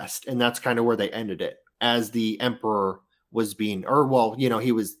chest, and that's kind of where they ended it. As the Emperor was being,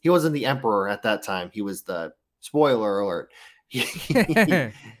 he wasn't the Emperor at that time. He was the spoiler alert.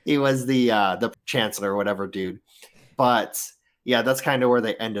 He was the Chancellor or whatever dude. But yeah, that's kind of where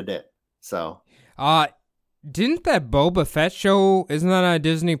they ended it. So, didn't that Boba Fett show? Isn't that on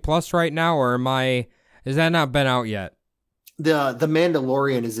Disney Plus right now, or is that not been out yet? The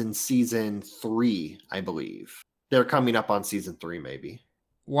Mandalorian is in season 3, I believe. They're coming up on season 3, maybe.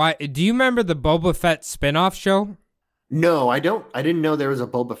 Why? Do you remember the Boba Fett spinoff show? No, I don't. I didn't know there was a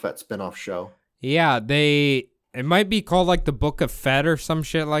Boba Fett spinoff show. Yeah, it might be called like the Book of Fett or some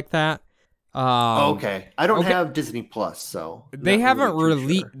shit like that. Okay, I don't have Disney Plus, so they haven't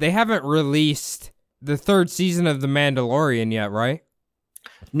released the 3rd season of The Mandalorian yet, right?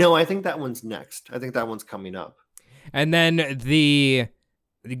 No, I think that one's next. I think that one's coming up. And then the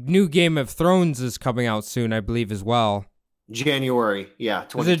new Game of Thrones is coming out soon, I believe, as well. January, yeah.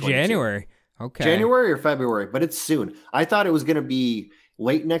 Is it January? Okay. January or February, but it's soon. I thought it was going to be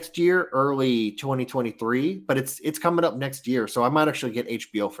late next year, early 2023, but it's coming up next year, so I might actually get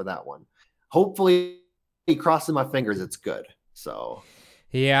HBO for that one. Hopefully, crossing my fingers, it's good. So,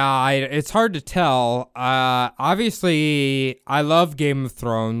 yeah, it's hard to tell. Obviously, I love Game of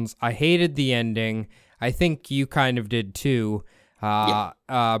Thrones. I hated the ending. I think you kind of did too.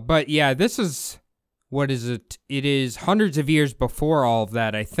 But yeah, this is, what is it? It is hundreds of years before all of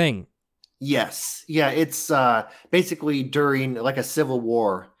that, I think. Yes. Yeah, it's basically during like a civil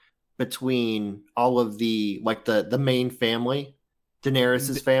war between all of the main family,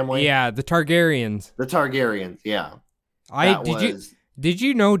 Daenerys' family. Yeah, the Targaryens. The Targaryens, yeah. Did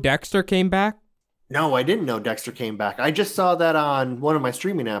you know Dexter came back? No, I didn't know Dexter came back. I just saw that on one of my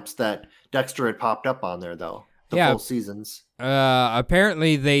streaming apps that Dexter had popped up on there, though. The full seasons.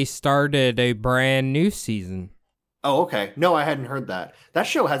 Apparently they started a brand new season. Oh, okay. No, I hadn't heard that. That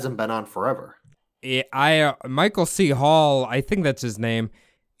show hasn't been on forever. Michael C. Hall, I think that's his name.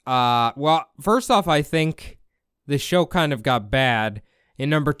 Well, first off, I think the show kind of got bad.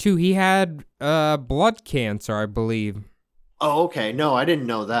 And number two, he had blood cancer, I believe. Oh, okay. No, I didn't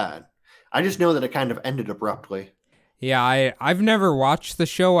know that. I just know that it kind of ended abruptly. Yeah, I've never watched the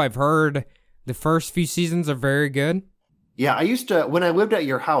show. I've heard the first few seasons are very good. Yeah, I used to, when I lived at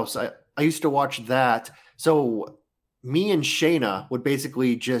your house, I used to watch that. So me and Shayna would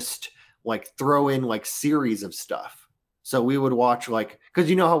basically just like throw in like series of stuff. So we would watch because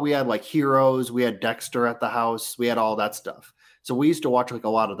you know how we had like Heroes, we had Dexter at the house, we had all that stuff. So we used to watch like a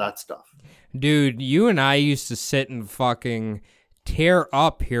lot of that stuff. Dude, you and I used to sit and fucking tear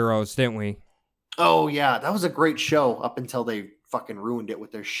up Heroes, didn't we? Oh yeah, that was a great show up until they fucking ruined it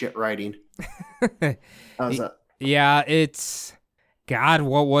with their shit writing. Yeah, it's... God,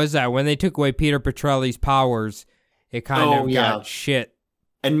 what was that? When they took away Peter Petrelli's powers, it kind of got shit.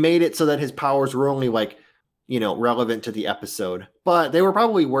 And made it so that his powers were only relevant to the episode. But they were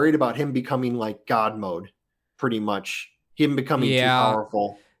probably worried about him becoming like God mode, pretty much. Him becoming too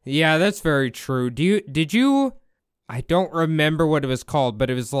powerful. Yeah, that's very true. Did you... I don't remember what it was called, but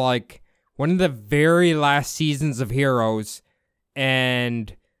it was like one of the very last seasons of Heroes,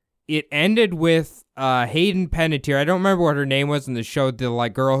 and it ended with Hayden Panettiere. I don't remember what her name was in the show, the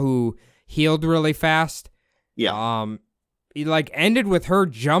like girl who healed really fast. Yeah. It like ended with her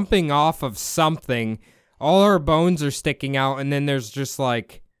jumping off of something. All her bones are sticking out, and then there's just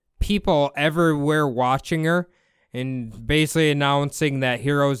like people everywhere watching her and basically announcing that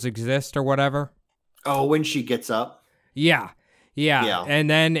heroes exist or whatever. Oh, when she gets up? Yeah. And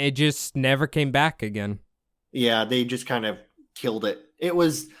then it just never came back again. Yeah, they just kind of killed it.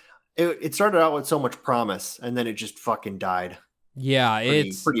 It started out with so much promise, and then it just fucking died. Yeah,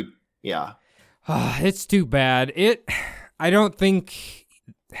 it's too bad. I don't think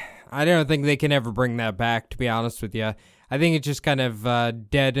they can ever bring that back, to be honest with you. I think it's just kind of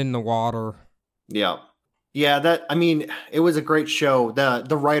dead in the water. Yeah. Yeah, it was a great show.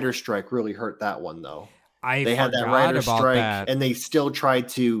 The writer's strike really hurt that one, though. They had that writer's strike, and they still tried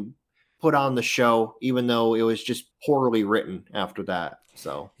to put on the show, even though it was just poorly written after that.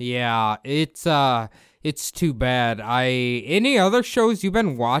 So yeah, it's too bad. Any other shows you've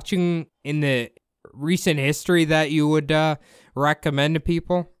been watching in the recent history that you would recommend to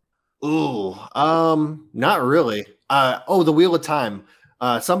people? Ooh, not really. The Wheel of Time.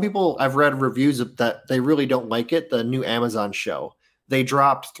 Some people, I've read reviews of that, they really don't like it. The new Amazon show. They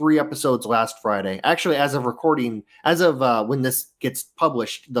dropped 3 episodes last Friday. Actually, as of when this gets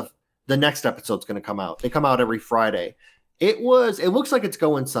published, the next episode's going to come out. They come out every Friday. It looks like it's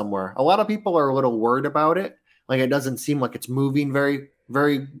going somewhere. A lot of people are a little worried about it. Like, it doesn't seem like it's moving very,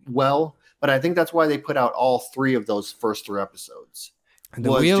 very well. But I think that's why they put out all 3 of those first 3 episodes.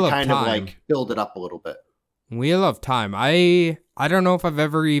 The Wheel of Time. Of like build it up a little bit. Wheel of Time. I don't know if I've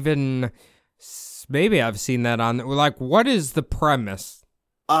ever even... Maybe I've seen that on... Like, what is the premise?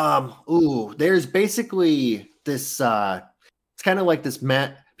 There's basically this... it's kind of like this...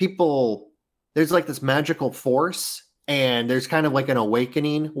 There's like this magical force, and there's kind of like an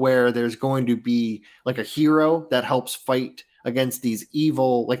awakening where there's going to be like a hero that helps fight against these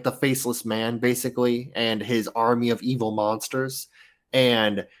evil, like the Faceless Man, basically, and his army of evil monsters.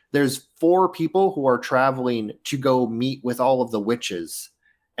 And there's 4 people who are traveling to go meet with all of the witches.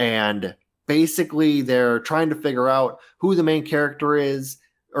 And basically they're trying to figure out who the main character is,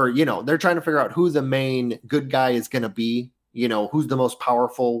 or, they're trying to figure out who the main good guy is going to be, who's the most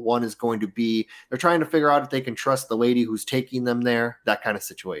powerful one is going to be. They're trying to figure out if they can trust the lady who's taking them there, that kind of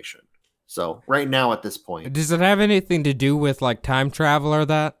situation. So right now at this point. Does it have anything to do with like time travel or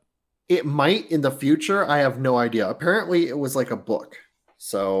that? It might in the future. I have no idea. Apparently it was like a book.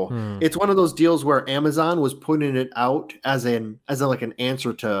 So it's one of those deals where Amazon was putting it out as like an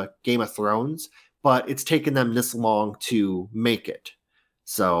answer to Game of Thrones, but it's taken them this long to make it.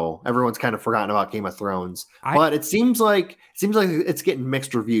 So everyone's kind of forgotten about Game of Thrones, but it seems like it's getting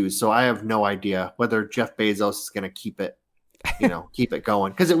mixed reviews. So I have no idea whether Jeff Bezos is going to keep it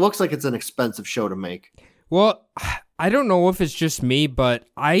going, because it looks like it's an expensive show to make. Well, I don't know if it's just me, but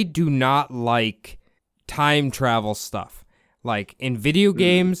I do not like time travel stuff. Like in video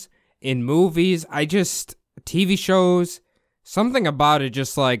games, in movies, TV shows, something about it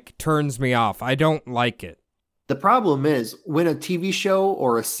just like turns me off. I don't like it. The problem is when a TV show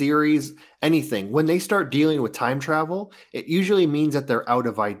or a series, anything, when they start dealing with time travel, it usually means that they're out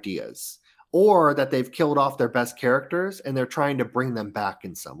of ideas or that they've killed off their best characters and they're trying to bring them back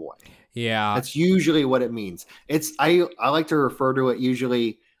in some way. Yeah. That's usually what it means. I like to refer to it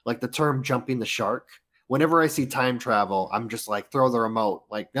usually like the term jumping the shark. Whenever I see time travel, I'm just like, throw the remote.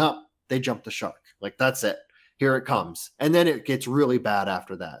 Like, no, they jumped the shark. Like, that's it. Here it comes. And then it gets really bad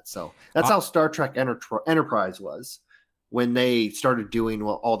after that. So that's how Star Trek Enterprise was when they started doing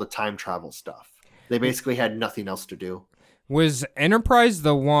all the time travel stuff. They basically had nothing else to do. Was Enterprise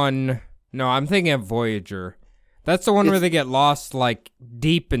the one? No, I'm thinking of Voyager. That's the one where they get lost like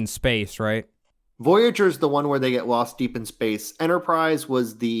deep in space, right? Voyager's the one where they get lost deep in space. Enterprise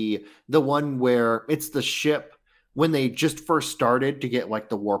was the one where it's the ship when they just first started to get like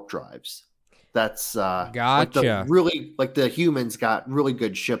the warp drives. That's gotcha. Like the humans got really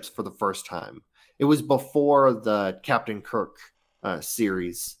good ships for the first time. It was before the Captain Kirk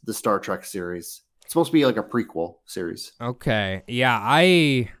series, the Star Trek series. It's supposed to be like a prequel series. Okay. Yeah,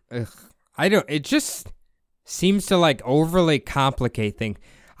 I don't, it just seems to like overly complicate things.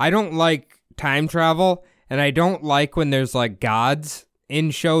 I don't like time travel, and I don't like when there's like gods in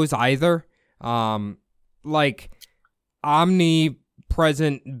shows either. Like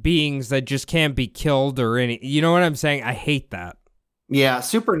omnipresent beings that just can't be killed or any, you know what I'm saying? I hate that. Yeah,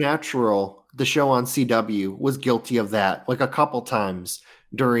 Supernatural, the show on CW, was guilty of that like a couple times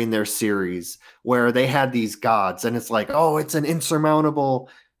during their series where they had these gods and it's like, oh, it's an insurmountable,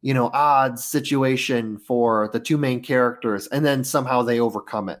 odds situation for the two main characters, and then somehow they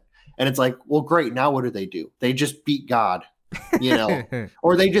overcome it. And it's like, well, great. Now what do? They just beat God,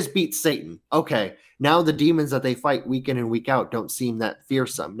 or they just beat Satan. Okay. Now the demons that they fight week in and week out don't seem that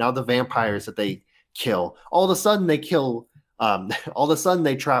fearsome. Now the vampires that they kill, all of a sudden they kill, all of a sudden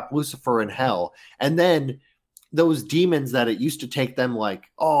they trap Lucifer in hell. And then those demons that it used to take them like,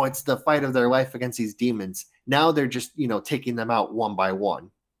 oh, it's the fight of their life against these demons. Now they're just, taking them out one by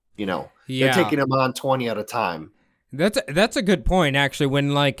one, They're taking them on 20 at a time. That's a good point, actually.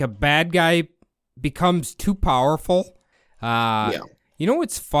 When like a bad guy becomes too powerful, You know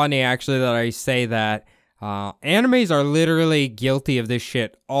what's funny, actually, that I say that? Animes are literally guilty of this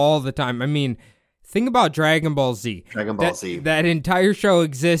shit all the time. I mean, think about Dragon Ball Z. That entire show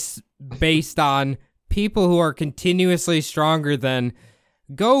exists based on people who are continuously stronger than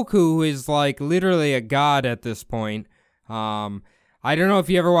Goku, who is like literally a god at this point. I don't know if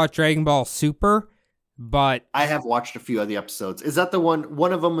you ever watched Dragon Ball Super, but I have watched a few of the episodes. Is that the one?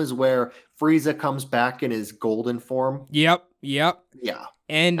 One of them is where Frieza comes back in his golden form. Yep. Yeah.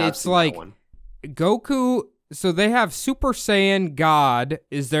 And it's like Goku. So they have Super Saiyan God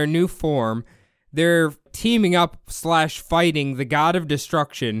is their new form. They're teaming up / fighting the God of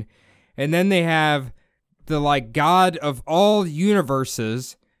Destruction. And then they have the like God of all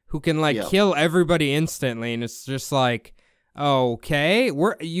universes who can like kill everybody instantly. And it's just like, okay,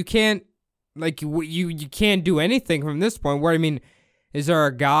 you can't like you can't do anything from this point. Where I mean, is there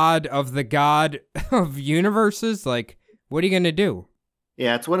a God of the God of universes? Like, what are you gonna do?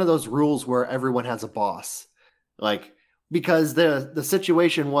 Yeah, it's one of those rules where everyone has a boss. Like, because the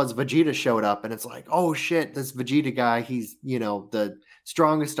situation was Vegeta showed up and it's like, oh shit, this Vegeta guy, he's, the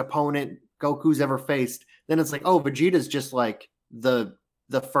strongest opponent Goku's ever faced. Then it's like, oh, Vegeta's just like the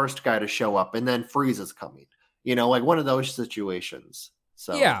first guy to show up and then Frieza's coming. Like one of those situations.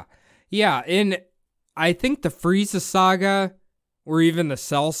 So Yeah, and I think the Frieza saga or even the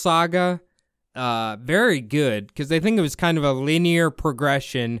Cell saga, very good, because I think it was kind of a linear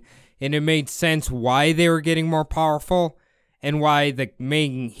progression and it made sense why they were getting more powerful and why the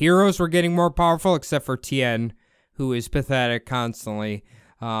main heroes were getting more powerful, except for Tien, who is pathetic constantly.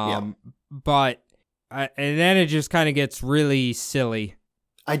 But and then it just kind of gets really silly.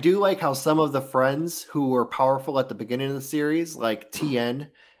 I do like how some of the friends who were powerful at the beginning of the series, like Tien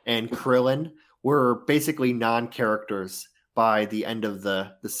and Krillin, were basically non-characters by the end of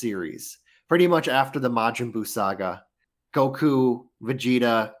the series. Pretty much after the Majin Buu saga, Goku,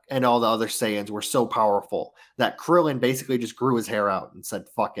 Vegeta, and all the other Saiyans were so powerful that Krillin basically just grew his hair out and said,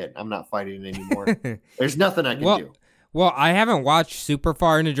 fuck it, I'm not fighting anymore. There's nothing I can do. Well, I haven't watched super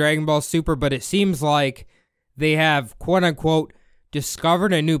far into Dragon Ball Super, but it seems like they have, quote-unquote,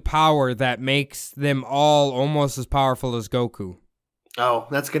 discovered a new power that makes them all almost as powerful as Goku. Oh,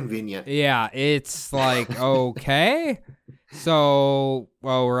 that's convenient. Yeah, it's like, okay. So,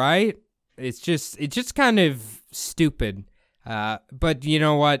 all right. It's just kind of stupid. But you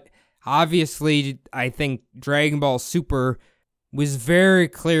know what? Obviously, I think Dragon Ball Super was very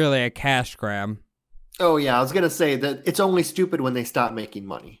clearly a cash grab. Oh, yeah. I was going to say that it's only stupid when they stop making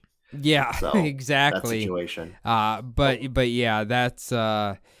money. Yeah, so, exactly. That situation. But yeah, that's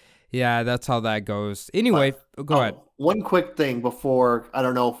how that goes. Anyway, go ahead. One quick thing before, I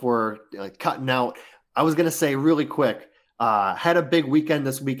don't know if we're cutting out. I was going to say really quick, had a big weekend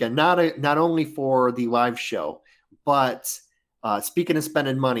this weekend, not only for the live show, but speaking of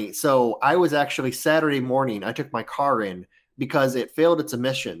spending money. So I was actually Saturday morning, I took my car in because it failed its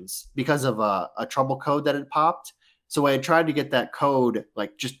emissions because of a trouble code that had popped. So I had tried to get that code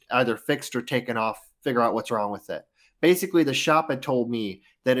like just either fixed or taken off, figure out what's wrong with it. Basically, the shop had told me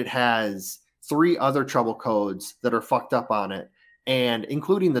that it has 3 other trouble codes that are fucked up on it, and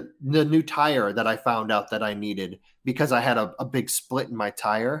including the new tire that I found out that I needed because I had a big split in my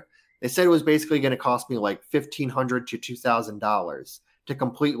tire. They said it was basically going to cost me like $1,500 to $2,000 to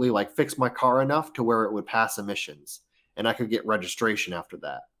completely like fix my car enough to where it would pass emissions and I could get registration after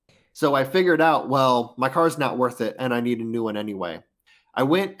that. So I figured out, well, my car's not worth it and I need a new one anyway. I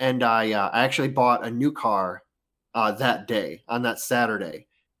went and I actually bought a new car that day on that Saturday.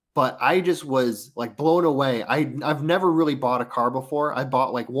 But I just was like blown away. I've never really bought a car before. I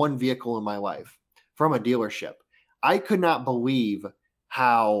bought like one vehicle in my life from a dealership. I could not believe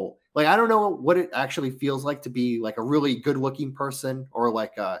how, like, I don't know what it actually feels like to be like a really good looking person or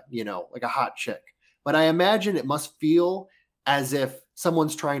like a, like a hot chick. But I imagine it must feel as if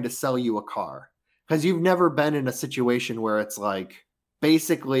someone's trying to sell you a car because you've never been in a situation where it's like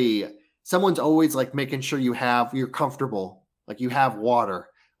basically someone's always like making sure you're comfortable, like you have water.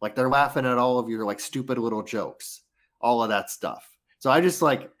 Like they're laughing at all of your like stupid little jokes, all of that stuff. So I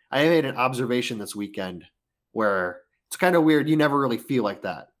made an observation this weekend where it's kind of weird. You never really feel like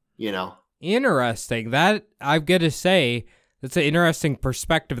that, Interesting. That I've got to say, that's an interesting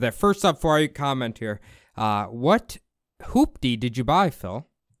perspective there. First up, before I comment here, what hoopty did you buy, Phil?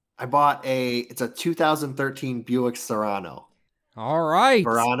 I bought it's a 2013 Buick Verano. All right.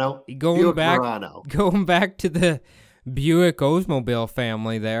 Verano. Going back to the Buick Oldsmobile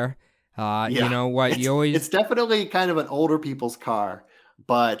family there. You know what? It's definitely kind of an older people's car,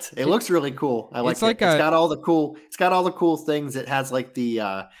 but it looks really cool. I like it. It's got all the cool things. It has like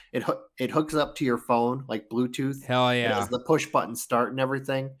the it hooks up to your phone like Bluetooth. Hell yeah. It has the push button start and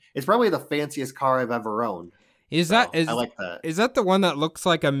everything. It's probably the fanciest car I've ever owned. I like that. Is that the one that looks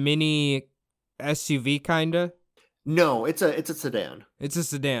like a mini SUV kinda? No, it's a sedan. It's a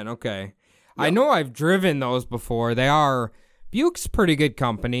sedan, okay. Yep. I know I've driven those before. Buick's pretty good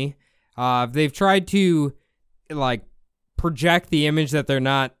company. They've tried to like project the image that they're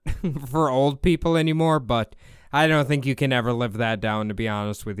not for old people anymore, but I don't think you can ever live that down, to be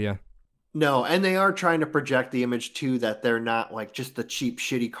honest with you. No, and they are trying to project the image too that they're not like just the cheap,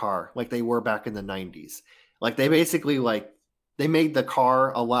 shitty car like they were back in the 90s. Like they basically they made the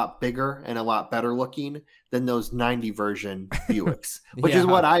car a lot bigger and a lot better looking than those 90 version Buicks, which is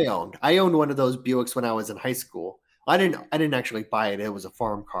what I owned. I owned one of those Buicks when I was in high school. I didn't actually buy it. It was a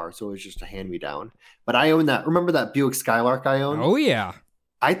farm car, so it was just a hand-me-down. But I owned that. Remember that Buick Skylark I owned? Oh, yeah.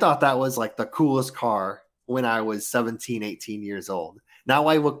 I thought that was like the coolest car when I was 17, 18 years old. Now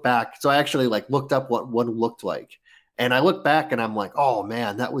I look back. So I actually looked up what one looked like. And I look back and I'm like, oh,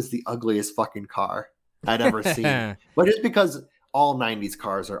 man, that was the ugliest fucking car I'd ever seen. But it's because all 90s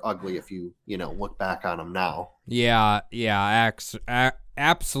cars are ugly if you look back on them now. Yeah,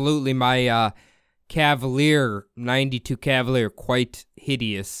 absolutely. My Cavalier, 92 Cavalier, quite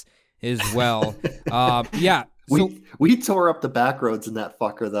hideous as well. Yeah. We tore up the back roads in that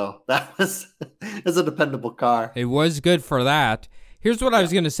fucker, though. That was a dependable car. It was good for that. Here's what I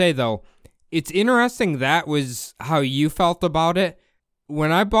was going to say, though. It's interesting that was how you felt about it.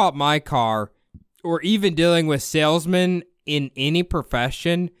 When I bought my car, or even dealing with salesmen in any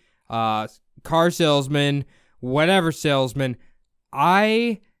profession, car salesman, whatever salesman,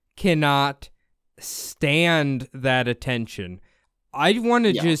 I cannot stand that attention. I want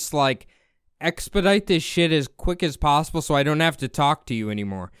to just expedite this shit as quick as possible so I don't have to talk to you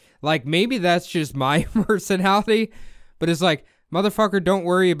anymore. Like maybe that's just my personality, but it's like, motherfucker, don't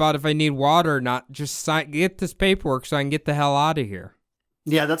worry about if I need water or not. Just get this paperwork so I can get the hell out of here.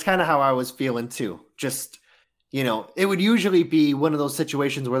 Yeah, that's kind of how I was feeling too. Just, it would usually be one of those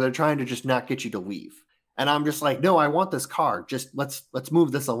situations where they're trying to just not get you to leave. And I'm just like, no, I want this car. Just let's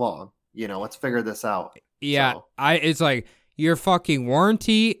move this along. Let's figure this out. Yeah, So, it's like your fucking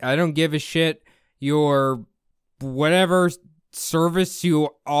warranty. I don't give a shit. Your whatever service you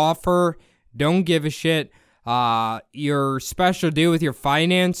offer, don't give a shit. Your special deal with your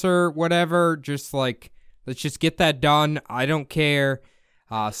financer, whatever. Just like, let's just get that done. I don't care.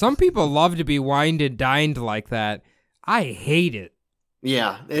 Some people love to be wined and dined like that. I hate it.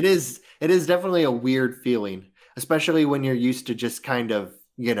 yeah, it is definitely a weird feeling, especially when you're used to just kind of,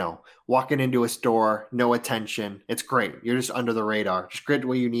 walking into a store, no attention. It's great. You're just under the radar. Just get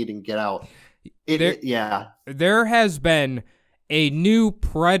what you need and get out. There has been a new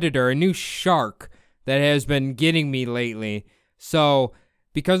predator, a new shark that has been getting me lately. So,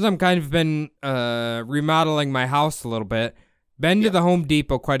 because I'm kind of been remodeling my house a little bit, been to the Home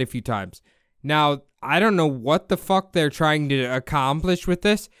Depot quite a few times. Now, I don't know what the fuck they're trying to accomplish with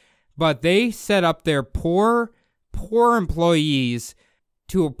this, but they set up their poor employees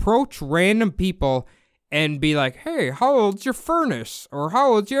to approach random people and be like, hey, how old's your furnace? Or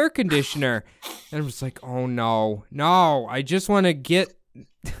how old's your air conditioner? And I was like, oh no, I just want to get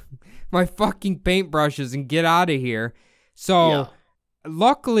my fucking paintbrushes and get out of here. So,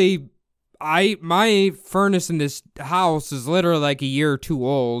 luckily, my furnace in this house is literally like a year or two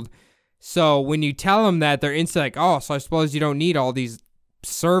old. So when you tell them that, they're instantly like, oh, so I suppose you don't need all these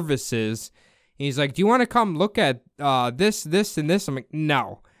services. And he's like, do you want to come look at this, and this? I'm like,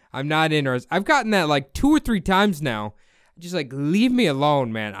 no, I'm not interested. I've gotten that like 2 or 3 times now. Just like, leave me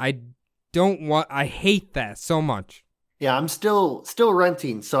alone, man. I hate that so much. Yeah, I'm still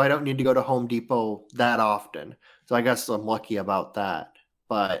renting, so I don't need to go to Home Depot that often. So I guess I'm lucky about that.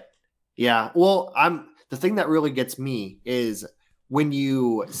 But yeah, well, the thing that really gets me is when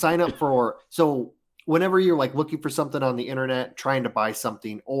you sign up so whenever you're like looking for something on the internet, trying to buy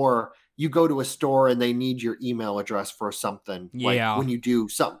something, or you go to a store and they need your email address for something, like when you do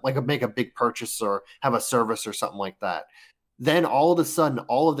something like make a big purchase or have a service or something like that, then all of a sudden,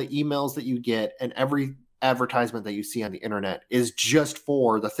 all of the emails that you get and every advertisement that you see on the internet is just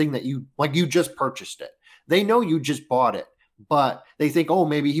for the thing that you just purchased it. They know you just bought it, but they think, oh,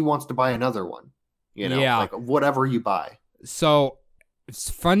 maybe he wants to buy another one, like whatever you buy. So it's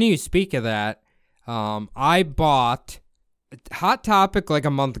funny you speak of that. I bought Hot Topic like a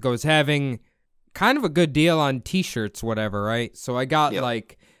month ago is having kind of a good deal on t-shirts, whatever, right? So I got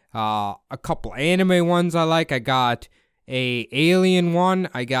like a couple anime ones I like. I got a Alien one.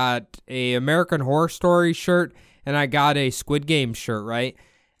 I got a American Horror Story shirt, and I got a Squid Game shirt, right?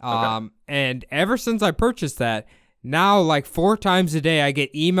 And ever since I purchased that, now like 4 times a day I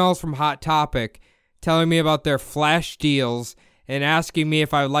get emails from Hot Topic telling me about their flash deals and asking me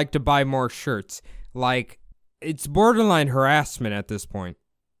if I would like to buy more shirts. Like, it's borderline harassment at this point.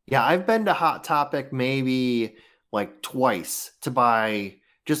 Yeah, I've been to Hot Topic maybe like twice to buy,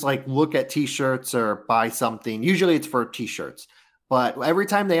 just like look at t-shirts or buy something. Usually it's for t-shirts. But every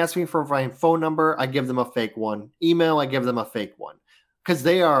time they ask me for my phone number, I give them a fake one. Email, I give them a fake one. Because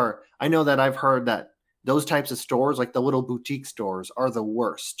I know that I've heard that those types of stores, like the little boutique stores, are the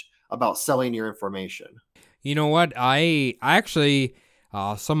worst about selling your information. You know what? I actually,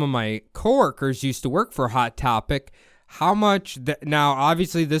 some of my coworkers used to work for Hot Topic. How much, now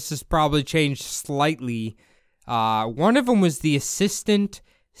obviously this has probably changed slightly. One of them was the assistant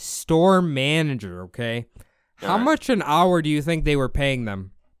store manager, okay? How much an hour do you think they were paying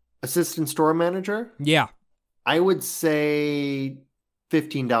them? Assistant store manager? Yeah. I would say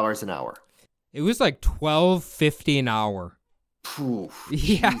 $15 an hour. It was like $12.50 an hour. Oof,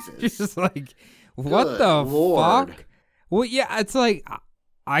 yeah, Jesus. Just like, what Good the Lord. Fuck? Well, yeah, it's like,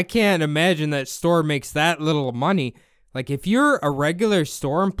 I can't imagine that store makes that little money. Like, if you're a regular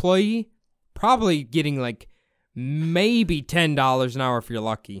store employee, probably getting like maybe $10 an hour if you're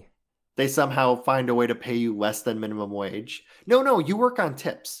lucky. They somehow find a way to pay you less than minimum wage. No, you work on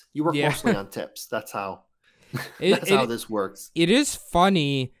tips. You work mostly on tips. That's how. That's how this works. It is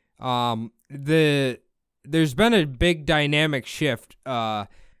funny. There's been a big dynamic shift.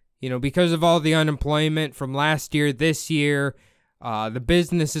 Because of all the unemployment from last year, this year, the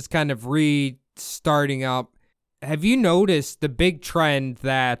business is kind of restarting up. Have you noticed the big trend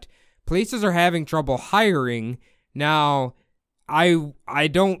that places are having trouble hiring? Now, I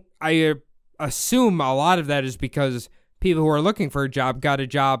assume a lot of that is because people who are looking for a job got a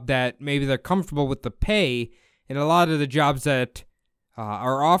job that maybe they're comfortable with the pay, and a lot of the jobs that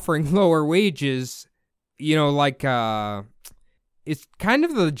are offering lower wages, like it's kind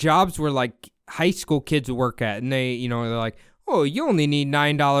of the jobs where like high school kids work at, and they, they're like, oh, you only need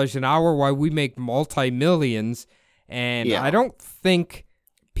 $9 an hour while we make multi-millions. And I don't think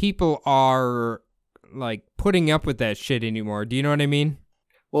people are like putting up with that shit anymore. Do you know what I mean?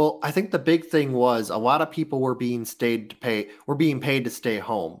 Well, I think the big thing was a lot of people were being paid to stay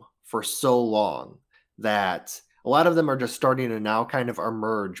home for so long that a lot of them are just starting to now kind of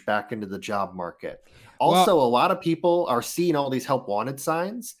emerge back into the job market. Also, a lot of people are seeing all these help wanted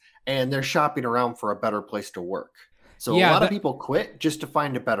signs and they're shopping around for a better place to work. So a lot of people quit just to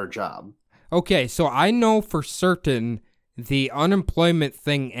find a better job. Okay, so I know for certain the unemployment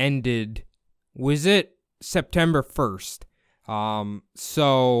thing ended, was it September 1st?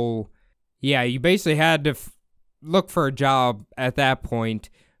 So yeah, you basically had to look for a job at that point.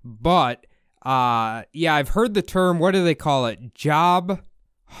 But yeah, I've heard the term, what do they call it? Job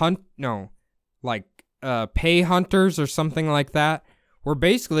hunt? No, like pay hunters or something like that, where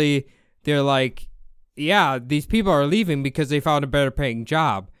basically they're like, yeah, these people are leaving because they found a better paying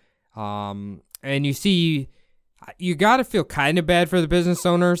job. And you see, you got to feel kind of bad for the business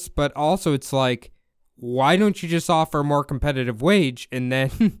owners, but also it's like, why don't you just offer a more competitive wage and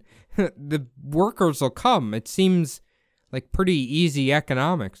then the workers will come? It seems like pretty easy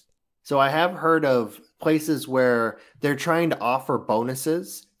economics. So I have heard of places where they're trying to offer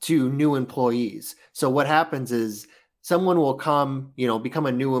bonuses to new employees. So what happens is someone will come, become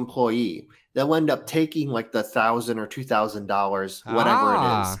a new employee. They'll end up taking like the $1,000 or $2,000, whatever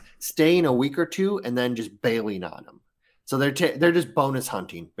it is, staying a week or two, and then just bailing on them. So they're just bonus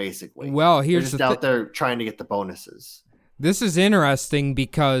hunting, basically. Well, here's they're just out there trying to get the bonuses. This is interesting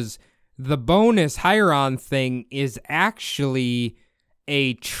because the bonus hire-on thing is actually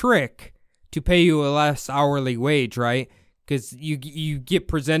a trick to pay you a less hourly wage, right? Because you get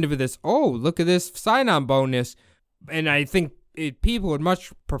presented with this, oh, look at this sign-on bonus, and I think people would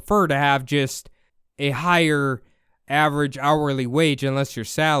much prefer to have just a higher average hourly wage unless your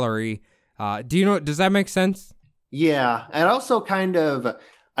salary. Does that make sense? Yeah. And also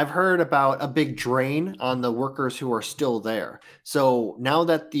I've heard about a big drain on the workers who are still there. So now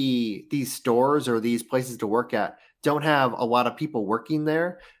that these stores or these places to work at don't have a lot of people working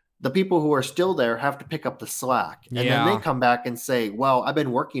there, the people who are still there have to pick up the slack. And then they come back and say, well, I've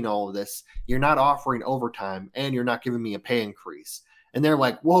been working all of this. You're not offering overtime and you're not giving me a pay increase. And they're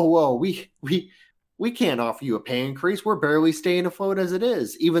like, whoa, we can't offer you a pay increase. We're barely staying afloat as it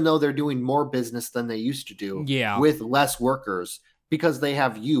is, even though they're doing more business than they used to do with less workers because they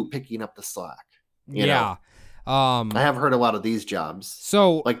have you picking up the slack. You know? I have heard a lot of these jobs.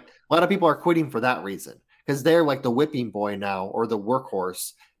 So like a lot of people are quitting for that reason because they're like the whipping boy now or the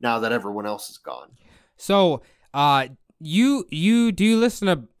workhorse now that everyone else is gone. So, you listen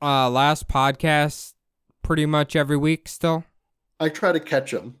to Last Podcast pretty much every week still? I try to catch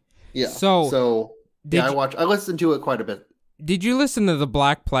them. Yeah. So I listened to it quite a bit. Did you listen to the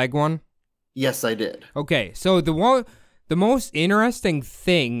Black Plague one? Yes, I did. Okay. So the most interesting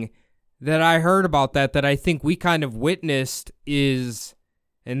thing that I heard about that I think we kind of witnessed is,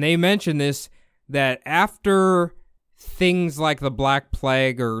 and they mentioned this, that after things like the Black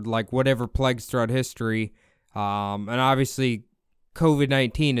Plague or like whatever plagues throughout history, and obviously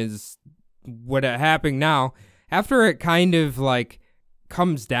COVID-19 is what happening now. After it kind of like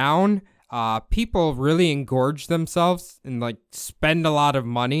comes down, people really engorge themselves and like spend a lot of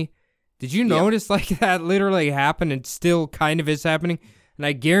money. Did you notice like that literally happened and still kind of is happening? And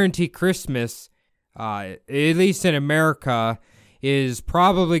I guarantee Christmas, at least in America, is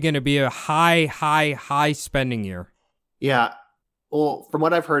probably going to be a high spending year. Yeah. Well, from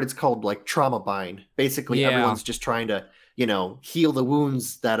what I've heard, it's called like trauma buying. Basically, everyone's just trying to, heal the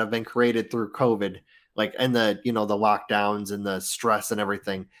wounds that have been created through COVID, like, and the lockdowns and the stress and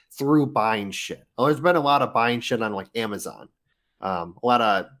everything through buying shit. Oh, there's been a lot of buying shit on like Amazon, a lot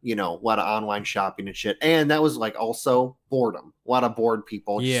of online shopping and shit. And that was like also boredom. A lot of bored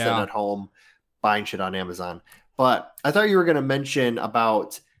people just sitting at home buying shit on Amazon. But I thought you were going to mention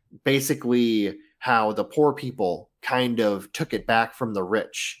about basically how the poor people kind of took it back from the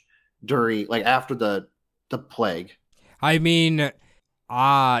rich during, like, after the plague. I mean,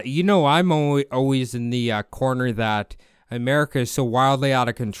 I'm always in the corner that America is so wildly out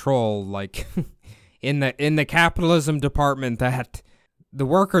of control, like in the capitalism department, that the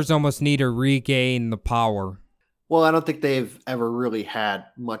workers almost need to regain the power. Well, I don't think they've ever really had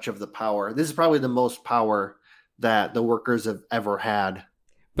much of the power. This is probably the most power that the workers have ever had.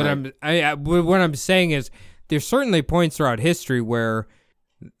 But what I'm saying is, there's certainly points throughout history where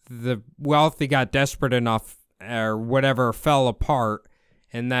the wealthy got desperate enough or whatever, fell apart,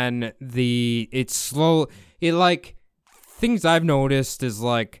 and then things I've noticed is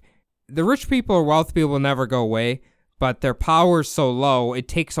like the rich people or wealthy people never go away, but their power is so low, it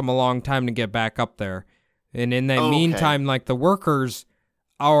takes them a long time to get back up there. And in that meantime, like the workers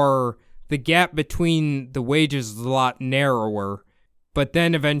the gap between the wages is a lot narrower, but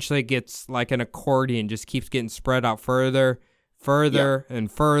then eventually it gets like an accordion, just keeps getting spread out further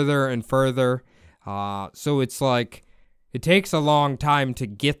and further and further. So it's like it takes a long time to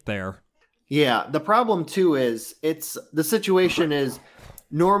get there. Yeah, the problem too is the situation is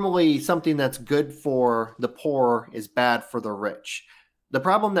normally something that's good for the poor is bad for the rich. The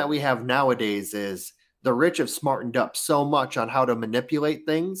problem that we have nowadays is the rich have smartened up so much on how to manipulate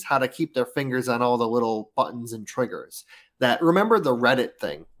things, how to keep their fingers on all the little buttons and triggers. That remember the Reddit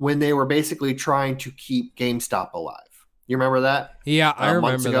thing when they were basically trying to keep GameStop alive. You remember that? Yeah, I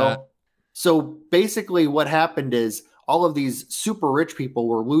remember that. So basically what happened is all of these super rich people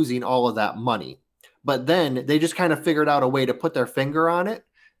were losing all of that money. But then they just kind of figured out a way to put their finger on it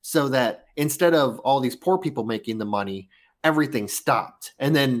so that instead of all these poor people making the money, everything stopped.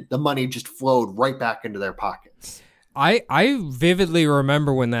 And then the money just flowed right back into their pockets. I vividly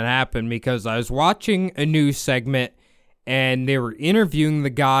remember when that happened because I was watching a news segment and they were interviewing the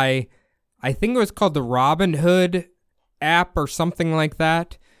guy. I think it was called the Robinhood app or something like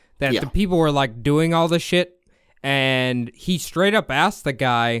that. The people were like doing all the shit. And he straight up asked the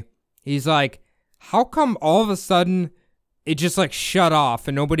guy, he's like, how come all of a sudden it just like shut off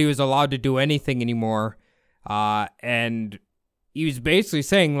and nobody was allowed to do anything anymore? And he was basically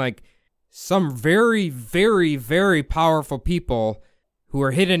saying like some very, very, very powerful people who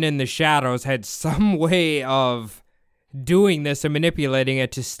were hidden in the shadows had some way of doing this and manipulating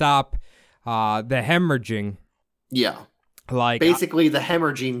it to stop the hemorrhaging. Yeah. Like basically the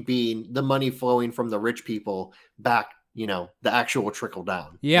hemorrhaging being the money flowing from the rich people back, the actual trickle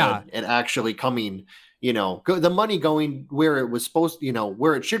down. Yeah. And actually coming, the money going where it was supposed to,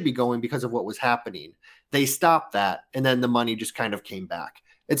 where it should be going because of what was happening. They stopped that. And then the money just kind of came back.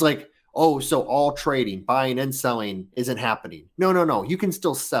 It's like, oh, so all trading, buying and selling isn't happening. No. You can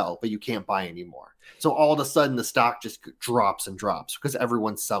still sell, but you can't buy anymore. So all of a sudden the stock just drops and drops because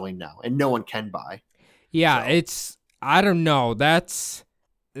everyone's selling now and no one can buy. Yeah. So. I don't know. That's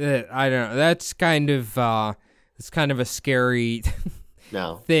kind of a scary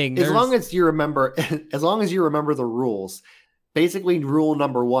thing. As long as you remember the rules, basically rule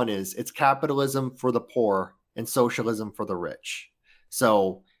number 1 is it's capitalism for the poor and socialism for the rich.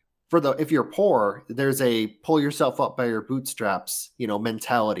 So if you're poor, there's a pull yourself up by your bootstraps,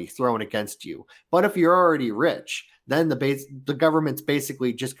 mentality thrown against you. But if you're already rich, then the government's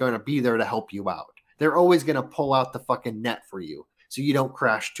basically just going to be there to help you out. They're always going to pull out the fucking net for you so you don't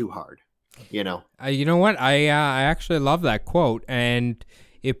crash too hard, You know what? I actually love that quote, and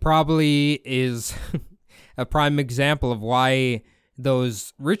it probably is a prime example of why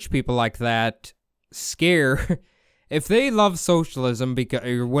those rich people like that scare, if they love socialism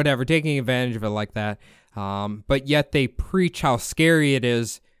or whatever, taking advantage of it like that, but yet they preach how scary it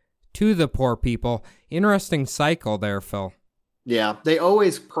is to the poor people. Interesting cycle there, Phil. Yeah, they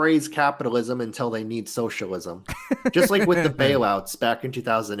always praise capitalism until they need socialism. Just like with the bailouts back in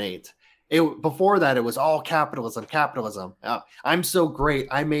 2008. Before that, it was all capitalism. I'm so great.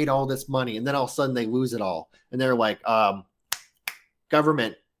 I made all this money. And then all of a sudden they lose it all. And they're like,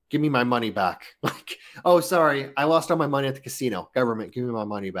 government, give me my money back. Like, oh, sorry, I lost all my money at the casino. Government, give me my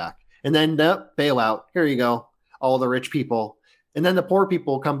money back. And then bailout. Here you go. All the rich people. And then the poor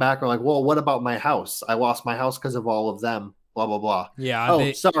people come back and are like, well, what about my house? I lost my house because of all of them. Blah, blah, blah.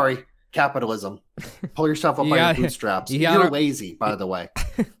 Yeah. Sorry. Capitalism. Pull yourself up by your bootstraps. You're lazy, by the way.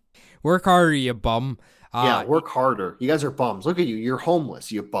 Work harder, you bum. Yeah, work harder. You guys are bums. Look at you. You're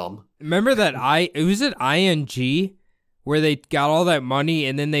homeless, you bum. Remember that was it ING where they got all that money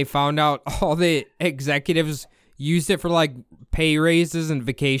and then they found out all the executives used it for like pay raises and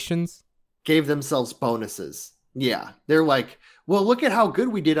vacations? Gave themselves bonuses. Yeah. They're like, well, look at how good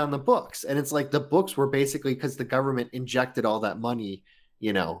we did on the books. And it's like the books were basically because the government injected all that money,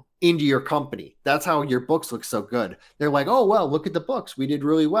 into your company. That's how your books look so good. They're like, oh, well, look at the books. We did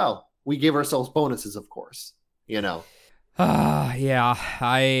really well. We gave ourselves bonuses, of course, Yeah,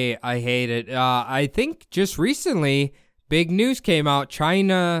 I hate it. I think just recently, big news came out.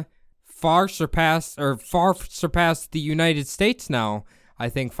 China far surpassed the United States now, I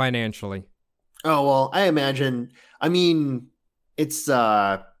think, financially. Oh, well, I imagine, it's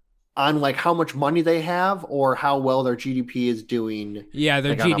on like how much money they have or how well their GDP is doing. Yeah,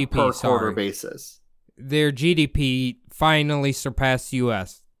 their like GDP, on a per quarter basis. Their GDP finally surpassed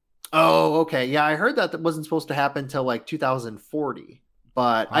U.S. Oh, okay. Yeah, I heard that wasn't supposed to happen until like 2040.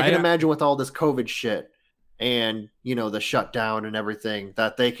 But I can imagine with all this COVID shit and, the shutdown and everything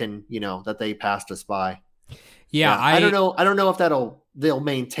that they can, that they passed us by. Yeah. I don't know if they'll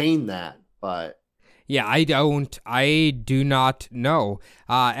maintain that, but. Yeah, I do not know.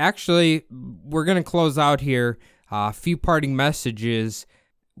 Actually, we're going to close out here. A few parting messages.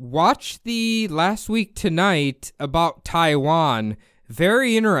 Watch the Last Week Tonight about Taiwan.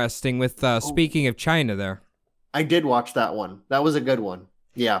 Very interesting with speaking of China there. I did watch that one. That was a good one.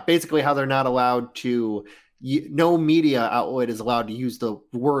 Yeah, basically how they're not allowed to, no media outlet is allowed to use the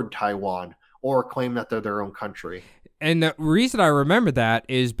word Taiwan or claim that they're their own country. And the reason I remember that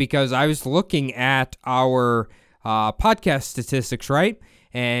is because I was looking at our podcast statistics, right?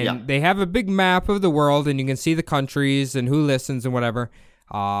 And they have a big map of the world, and you can see the countries and who listens and whatever.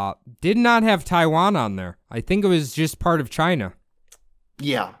 Did not have Taiwan on there. I think it was just part of China.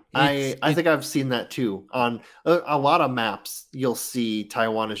 Yeah, I think I've seen that too. On a lot of maps, you'll see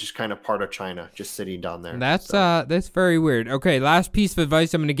Taiwan is just kind of part of China, just sitting down there. That's very weird. Okay, last piece of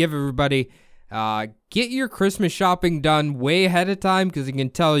advice I'm going to give everybody. Get your Christmas shopping done way ahead of time, because I can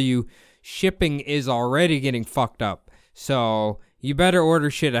tell you shipping is already getting fucked up. So you better order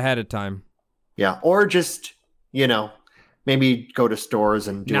shit ahead of time. Yeah, or just, maybe go to stores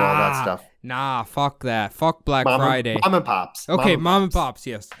and do all that stuff. Nah, fuck that. Fuck Black Friday. Mom and Pops. Okay, Mom and Pops,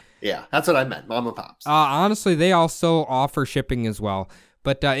 yes. Yeah, that's what I meant, Mom and Pops. Honestly, they also offer shipping as well.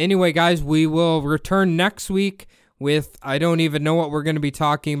 But anyway, guys, we will return next week with, I don't even know what we're going to be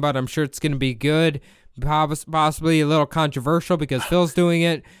talking about. I'm sure it's going to be good, possibly a little controversial because Phil's doing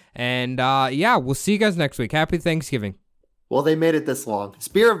it. And we'll see you guys next week. Happy Thanksgiving. Well, they made it this long.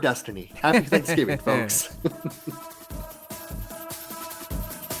 Spear of Destiny. Happy Thanksgiving, folks.